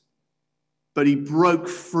cloths, but he broke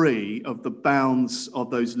free of the bounds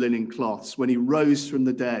of those linen cloths when he rose from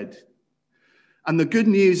the dead. And the good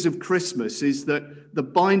news of Christmas is that the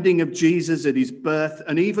binding of Jesus at his birth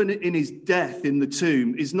and even in his death in the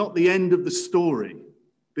tomb is not the end of the story,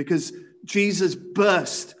 because Jesus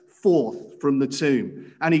burst forth from the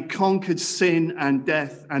tomb and he conquered sin and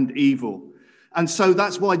death and evil. And so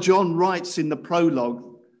that's why John writes in the prologue,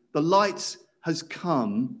 the light has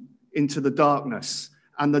come into the darkness,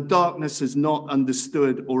 and the darkness has not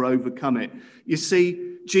understood or overcome it. You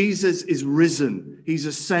see, Jesus is risen. He's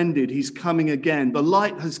ascended. He's coming again. The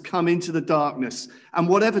light has come into the darkness. And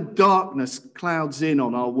whatever darkness clouds in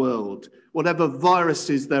on our world, whatever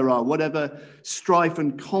viruses there are, whatever strife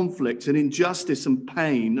and conflict and injustice and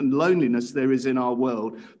pain and loneliness there is in our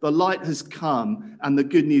world, the light has come. And the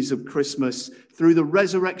good news of Christmas through the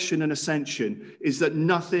resurrection and ascension is that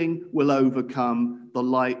nothing will overcome the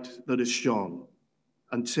light that has shone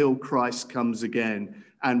until Christ comes again,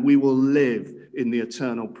 and we will live in the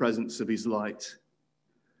eternal presence of his light.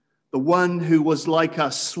 The one who was like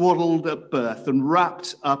us, swaddled at birth and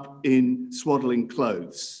wrapped up in swaddling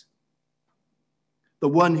clothes. The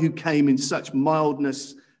one who came in such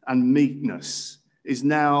mildness and meekness is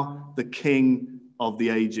now the King of the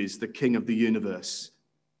ages, the King of the universe.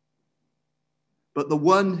 But the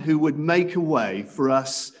one who would make a way for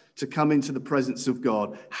us to come into the presence of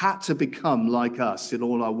God had to become like us in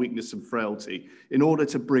all our weakness and frailty in order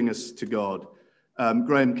to bring us to God.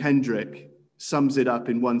 Graham Kendrick sums it up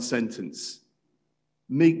in one sentence: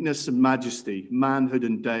 meekness and majesty, manhood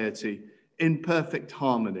and deity, in perfect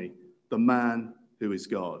harmony, the man who is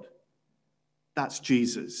God. That's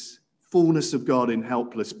Jesus, fullness of God in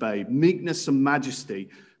helpless babe, meekness and majesty,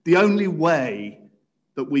 the only way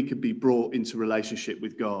that we could be brought into relationship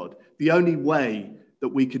with God, the only way that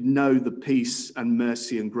we could know the peace and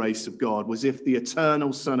mercy and grace of God was if the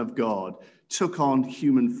eternal Son of God took on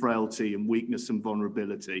human frailty and weakness and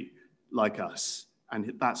vulnerability like us.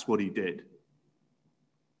 And that's what he did.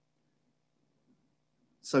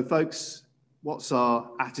 So, folks, what's our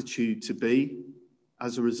attitude to be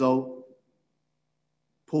as a result?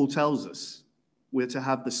 Paul tells us we're to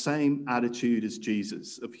have the same attitude as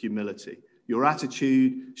Jesus of humility. Your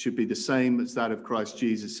attitude should be the same as that of Christ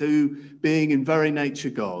Jesus, who, being in very nature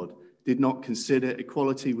God, did not consider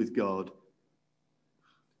equality with God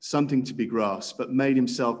something to be grasped, but made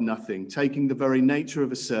himself nothing, taking the very nature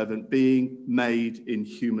of a servant, being made in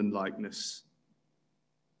human likeness.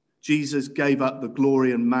 Jesus gave up the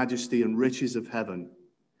glory and majesty and riches of heaven.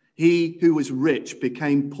 He who was rich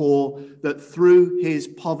became poor, that through his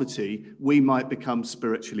poverty we might become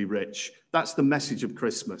spiritually rich. That's the message of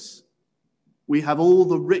Christmas. We have all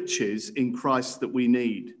the riches in Christ that we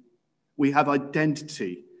need. We have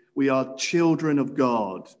identity. We are children of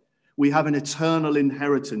God. We have an eternal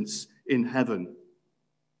inheritance in heaven.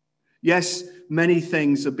 Yes, many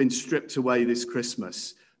things have been stripped away this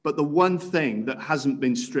Christmas, but the one thing that hasn't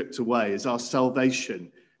been stripped away is our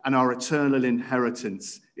salvation and our eternal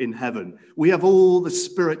inheritance in heaven. We have all the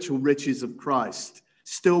spiritual riches of Christ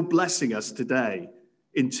still blessing us today.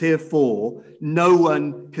 In tier 4, no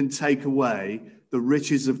one can take away the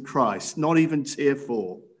riches of Christ, not even tier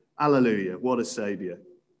 4. Hallelujah, what a savior.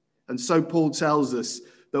 And so Paul tells us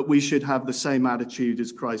that we should have the same attitude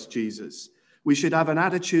as Christ Jesus. We should have an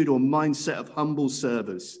attitude or mindset of humble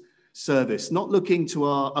service, not looking to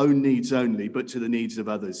our own needs only, but to the needs of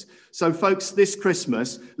others. So folks, this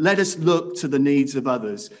Christmas, let us look to the needs of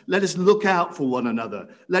others. Let us look out for one another.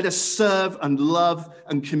 Let us serve and love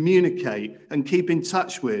and communicate and keep in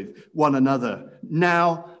touch with one another.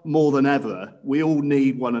 Now, more than ever, we all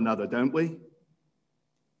need one another, don't we?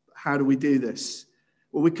 How do we do this?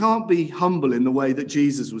 Well, we can't be humble in the way that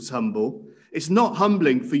Jesus was humble. It's not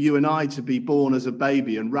humbling for you and I to be born as a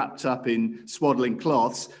baby and wrapped up in swaddling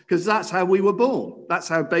cloths, because that's how we were born. That's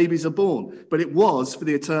how babies are born. But it was for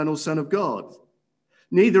the eternal Son of God.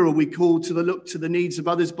 Neither are we called to look to the needs of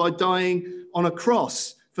others by dying on a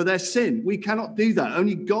cross for their sin. We cannot do that.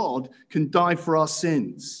 Only God can die for our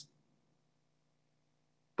sins.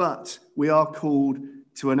 But we are called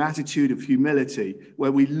to an attitude of humility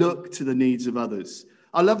where we look to the needs of others.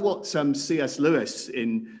 I love what C.S. Lewis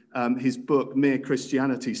in his book, Mere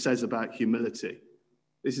Christianity, says about humility.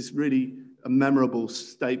 This is really a memorable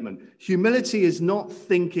statement. Humility is not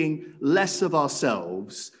thinking less of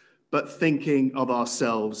ourselves, but thinking of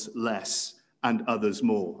ourselves less and others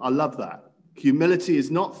more. I love that. Humility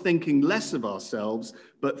is not thinking less of ourselves,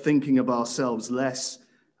 but thinking of ourselves less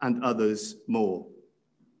and others more.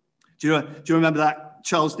 Do you remember that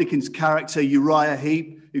Charles Dickens character, Uriah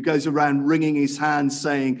Heep, who goes around wringing his hands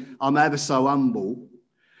saying, "I'm ever so humble"?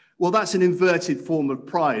 Well, that's an inverted form of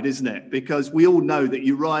pride, isn't it? Because we all know that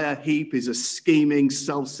Uriah Heep is a scheming,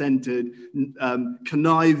 self-centered,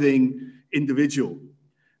 conniving individual.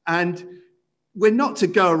 And we're not to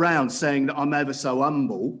go around saying that I'm ever so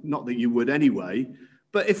humble, not that you would anyway.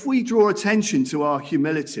 But if we draw attention to our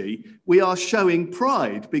humility, we are showing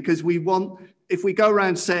pride, because if we go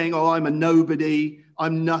around saying, "Oh, I'm a nobody,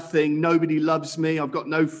 I'm nothing, nobody loves me, I've got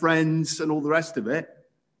no friends," and all the rest of it,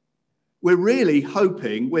 we're really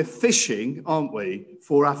hoping, we're fishing, aren't we,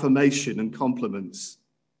 for affirmation and compliments.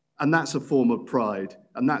 And that's a form of pride,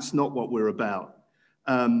 and that's not what we're about.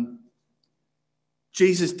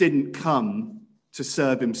 Jesus didn't come to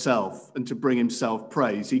serve himself and to bring himself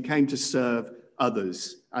praise. He came to serve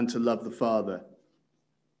others and to love the Father.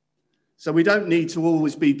 So we don't need to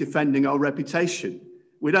always be defending our reputation.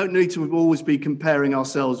 We don't need to always be comparing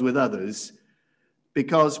ourselves with others,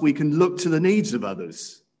 because we can look to the needs of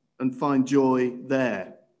others and find joy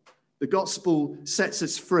there. The gospel sets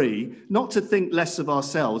us free, not to think less of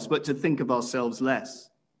ourselves, but to think of ourselves less,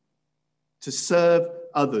 to serve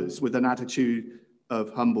others with an attitude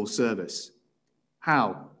of humble service.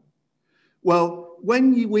 How? Well,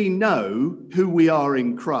 when we know who we are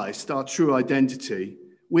in Christ, our true identity,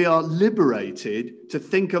 we are liberated to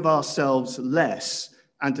think of ourselves less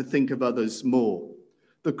and to think of others more.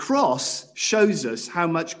 The cross shows us how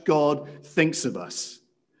much God thinks of us.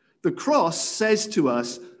 The cross says to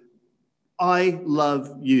us, "I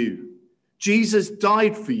love you." Jesus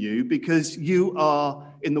died for you because you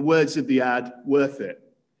are, in the words of the ad, worth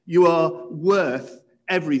it. You are worth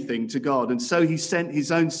everything to God. And so he sent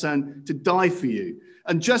his own son to die for you.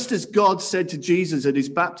 And just as God said to Jesus at his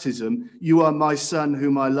baptism, "You are my son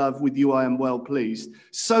whom I love, with you I am well pleased,"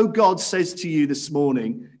 so God says to you this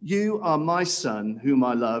morning, "You are my son whom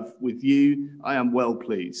I love, with you I am well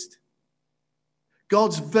pleased."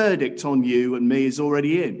 God's verdict on you and me is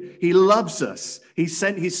already in. He loves us. He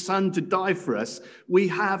sent his son to die for us. We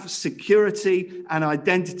have security and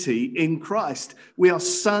identity in Christ. We are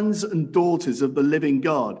sons and daughters of the living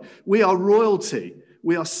God. We are royalty.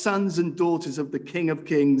 We are sons and daughters of the King of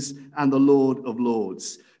Kings and the Lord of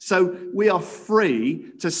Lords. So we are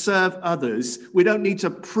free to serve others. We don't need to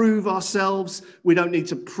prove ourselves. We don't need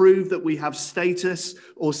to prove that we have status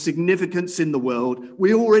or significance in the world.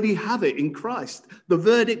 We already have it in Christ. The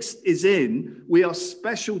verdict is in. We are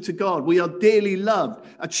special to God. We are dearly loved,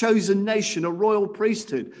 a chosen nation, a royal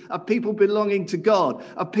priesthood, a people belonging to God,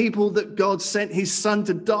 a people that God sent his son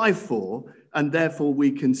to die for, and therefore we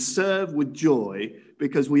can serve with joy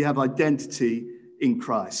because we have identity in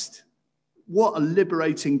Christ. What a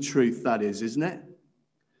liberating truth that is, isn't it?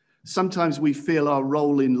 Sometimes we feel our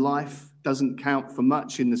role in life doesn't count for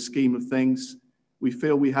much in the scheme of things. We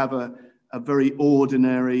feel we have a very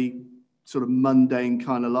ordinary, sort of mundane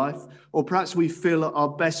kind of life. Or perhaps we feel that our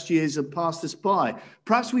best years have passed us by.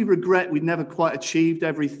 Perhaps we regret we'd never quite achieved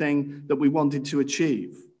everything that we wanted to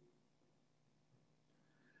achieve.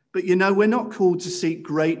 But you know, we're not called to seek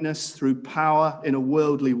greatness through power in a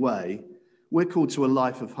worldly way. We're called to a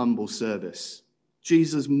life of humble service.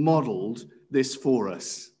 Jesus modeled this for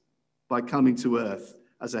us by coming to earth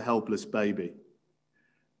as a helpless baby.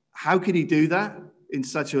 How could he do that in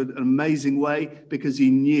such an amazing way? Because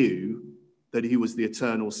he knew that he was the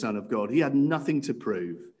eternal Son of God. He had nothing to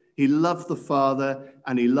prove. He loved the Father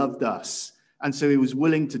and he loved us. And so he was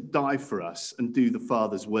willing to die for us and do the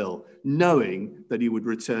Father's will, knowing that he would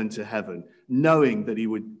return to heaven, knowing that he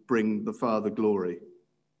would bring the Father glory.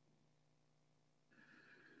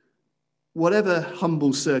 Whatever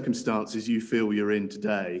humble circumstances you feel you're in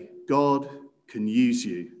today, God can use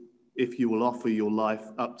you if you will offer your life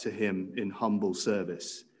up to him in humble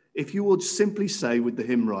service. If you would simply say with the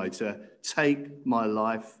hymn writer, "Take my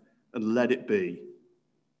life and let it be."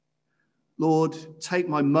 Lord, take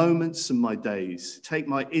my moments and my days, take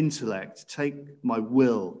my intellect, take my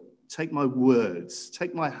will, take my words,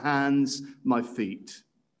 take my hands, my feet.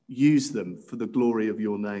 Use them for the glory of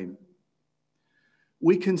your name.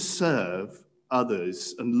 We can serve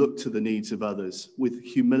others and look to the needs of others with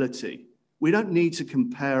humility. We don't need to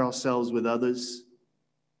compare ourselves with others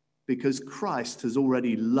because Christ has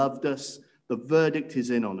already loved us. The verdict is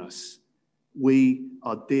in on us. We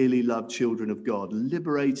are dearly loved children of God,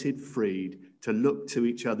 liberated, freed to look to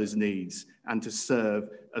each other's needs and to serve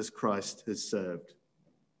as Christ has served.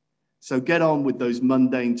 So get on with those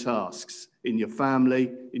mundane tasks in your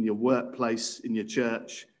family, in your workplace, in your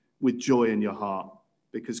church, with joy in your heart,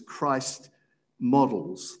 because Christ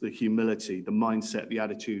models the humility, the mindset, the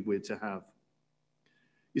attitude we're to have.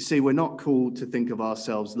 You see, we're not called to think of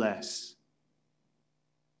ourselves less.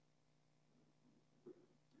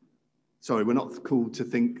 Sorry, we're not called to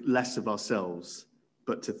think less of ourselves,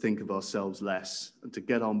 but to think of ourselves less and to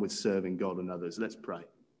get on with serving God and others. Let's pray.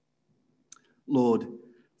 Lord,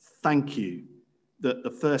 thank you that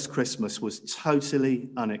the first Christmas was totally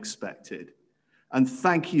unexpected. And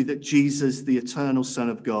thank you that Jesus, the eternal Son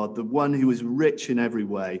of God, the one who is rich in every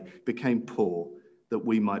way, became poor that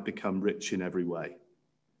we might become rich in every way.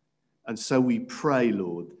 And so we pray,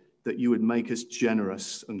 Lord, that you would make us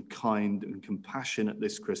generous and kind and compassionate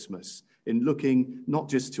this Christmas in looking not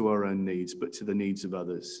just to our own needs, but to the needs of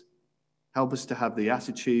others. Help us to have the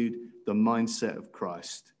attitude, the mindset of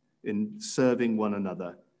Christ in serving one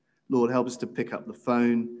another. Lord, help us to pick up the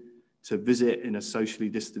phone, to visit in a socially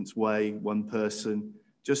distanced way, one person,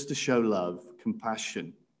 just to show love,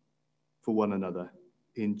 compassion for one another.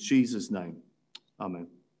 In Jesus' name, amen.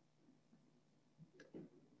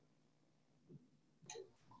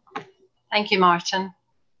 Thank you, Martin.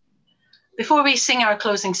 Before we sing our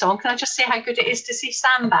closing song, can I just say how good it is to see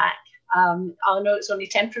Sam back? I know it's only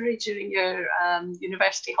temporary during your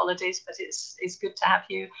university holidays, but it's good to have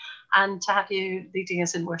you and to have you leading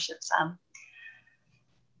us in worship, Sam.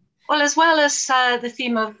 Well as the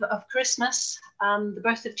theme of Christmas, the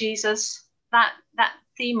birth of Jesus, that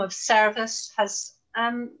theme of service has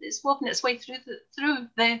it's woven its way through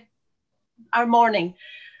our morning.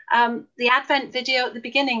 The Advent video at the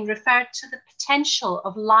beginning referred to the potential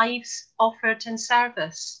of lives offered in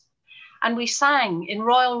service. And we sang, "In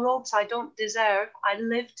royal robes I don't deserve, I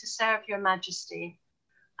live to serve your majesty."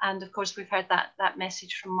 And of course, we've heard that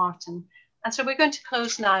message from Martin. And so we're going to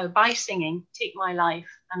close now by singing, "Take my life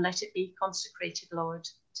and let it be consecrated, Lord,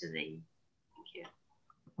 to thee." Thank you.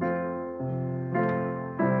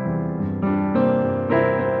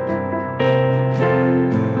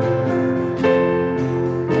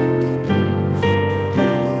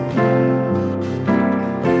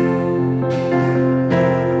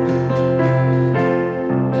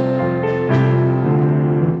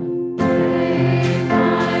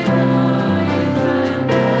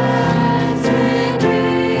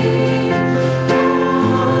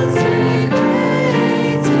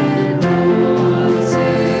 Consecrated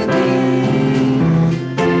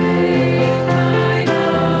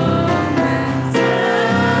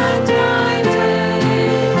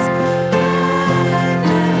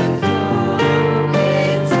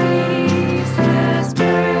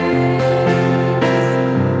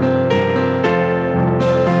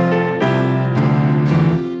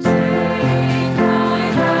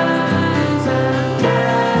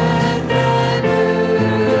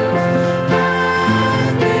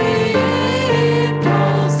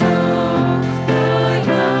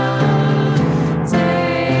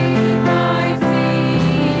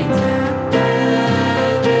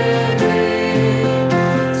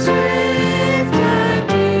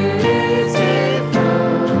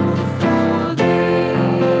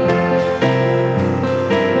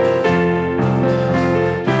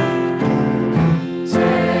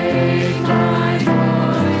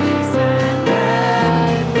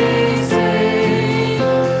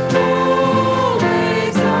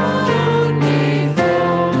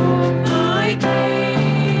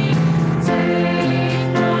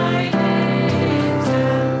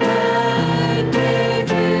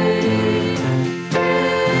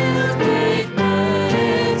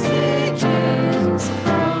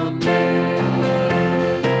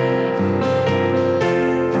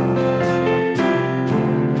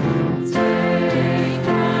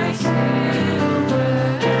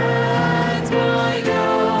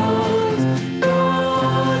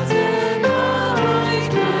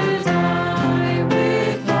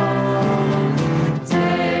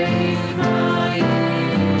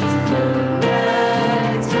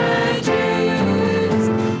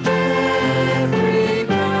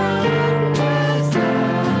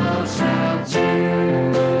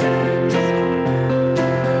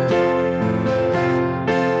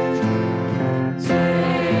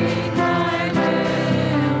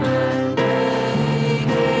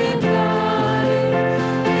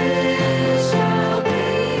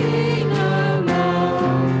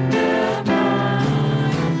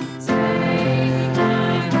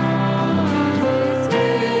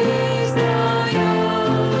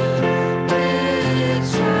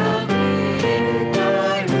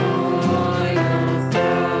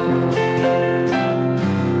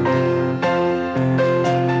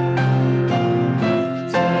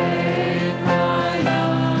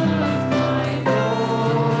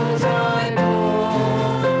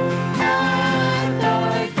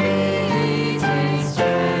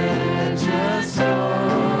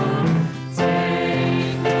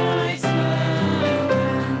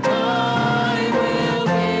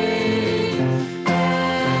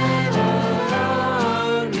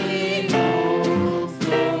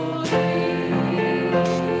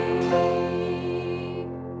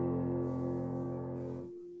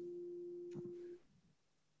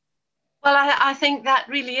I think that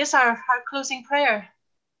really is our closing prayer,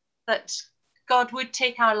 that God would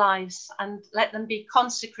take our lives and let them be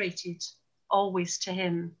consecrated always to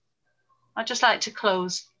him. I'd just like to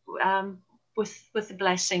close with the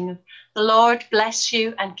blessing. The Lord bless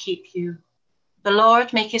you and keep you. The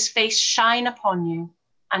Lord make his face shine upon you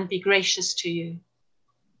and be gracious to you.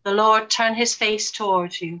 The Lord turn his face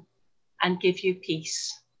towards you and give you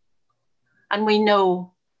peace. And we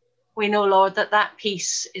know, Lord, that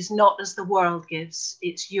peace is not as the world gives.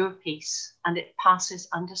 It's your peace, and it passes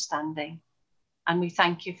understanding. And we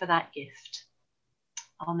thank you for that gift.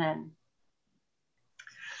 Amen.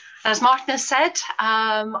 As Martin has said,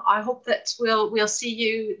 I hope that we'll see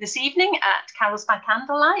you this evening at Carols by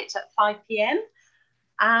Candlelight at 5 p.m.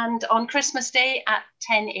 and on Christmas Day at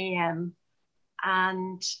 10 a.m.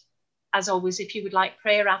 And as always, if you would like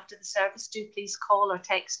prayer after the service, do please call or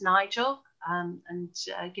text Nigel and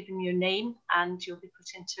give him your name, and you'll be put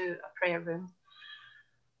into a prayer room.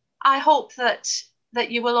 I hope that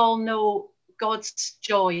you will all know God's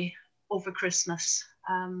joy over Christmas,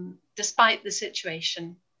 despite the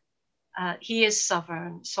situation. He is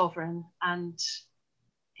sovereign, and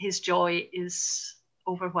his joy is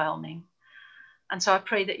overwhelming. And so I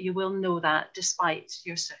pray that you will know that despite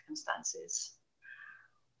your circumstances.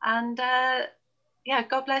 And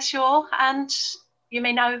God bless you all. And you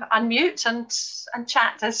may now unmute and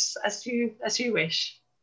chat as you wish.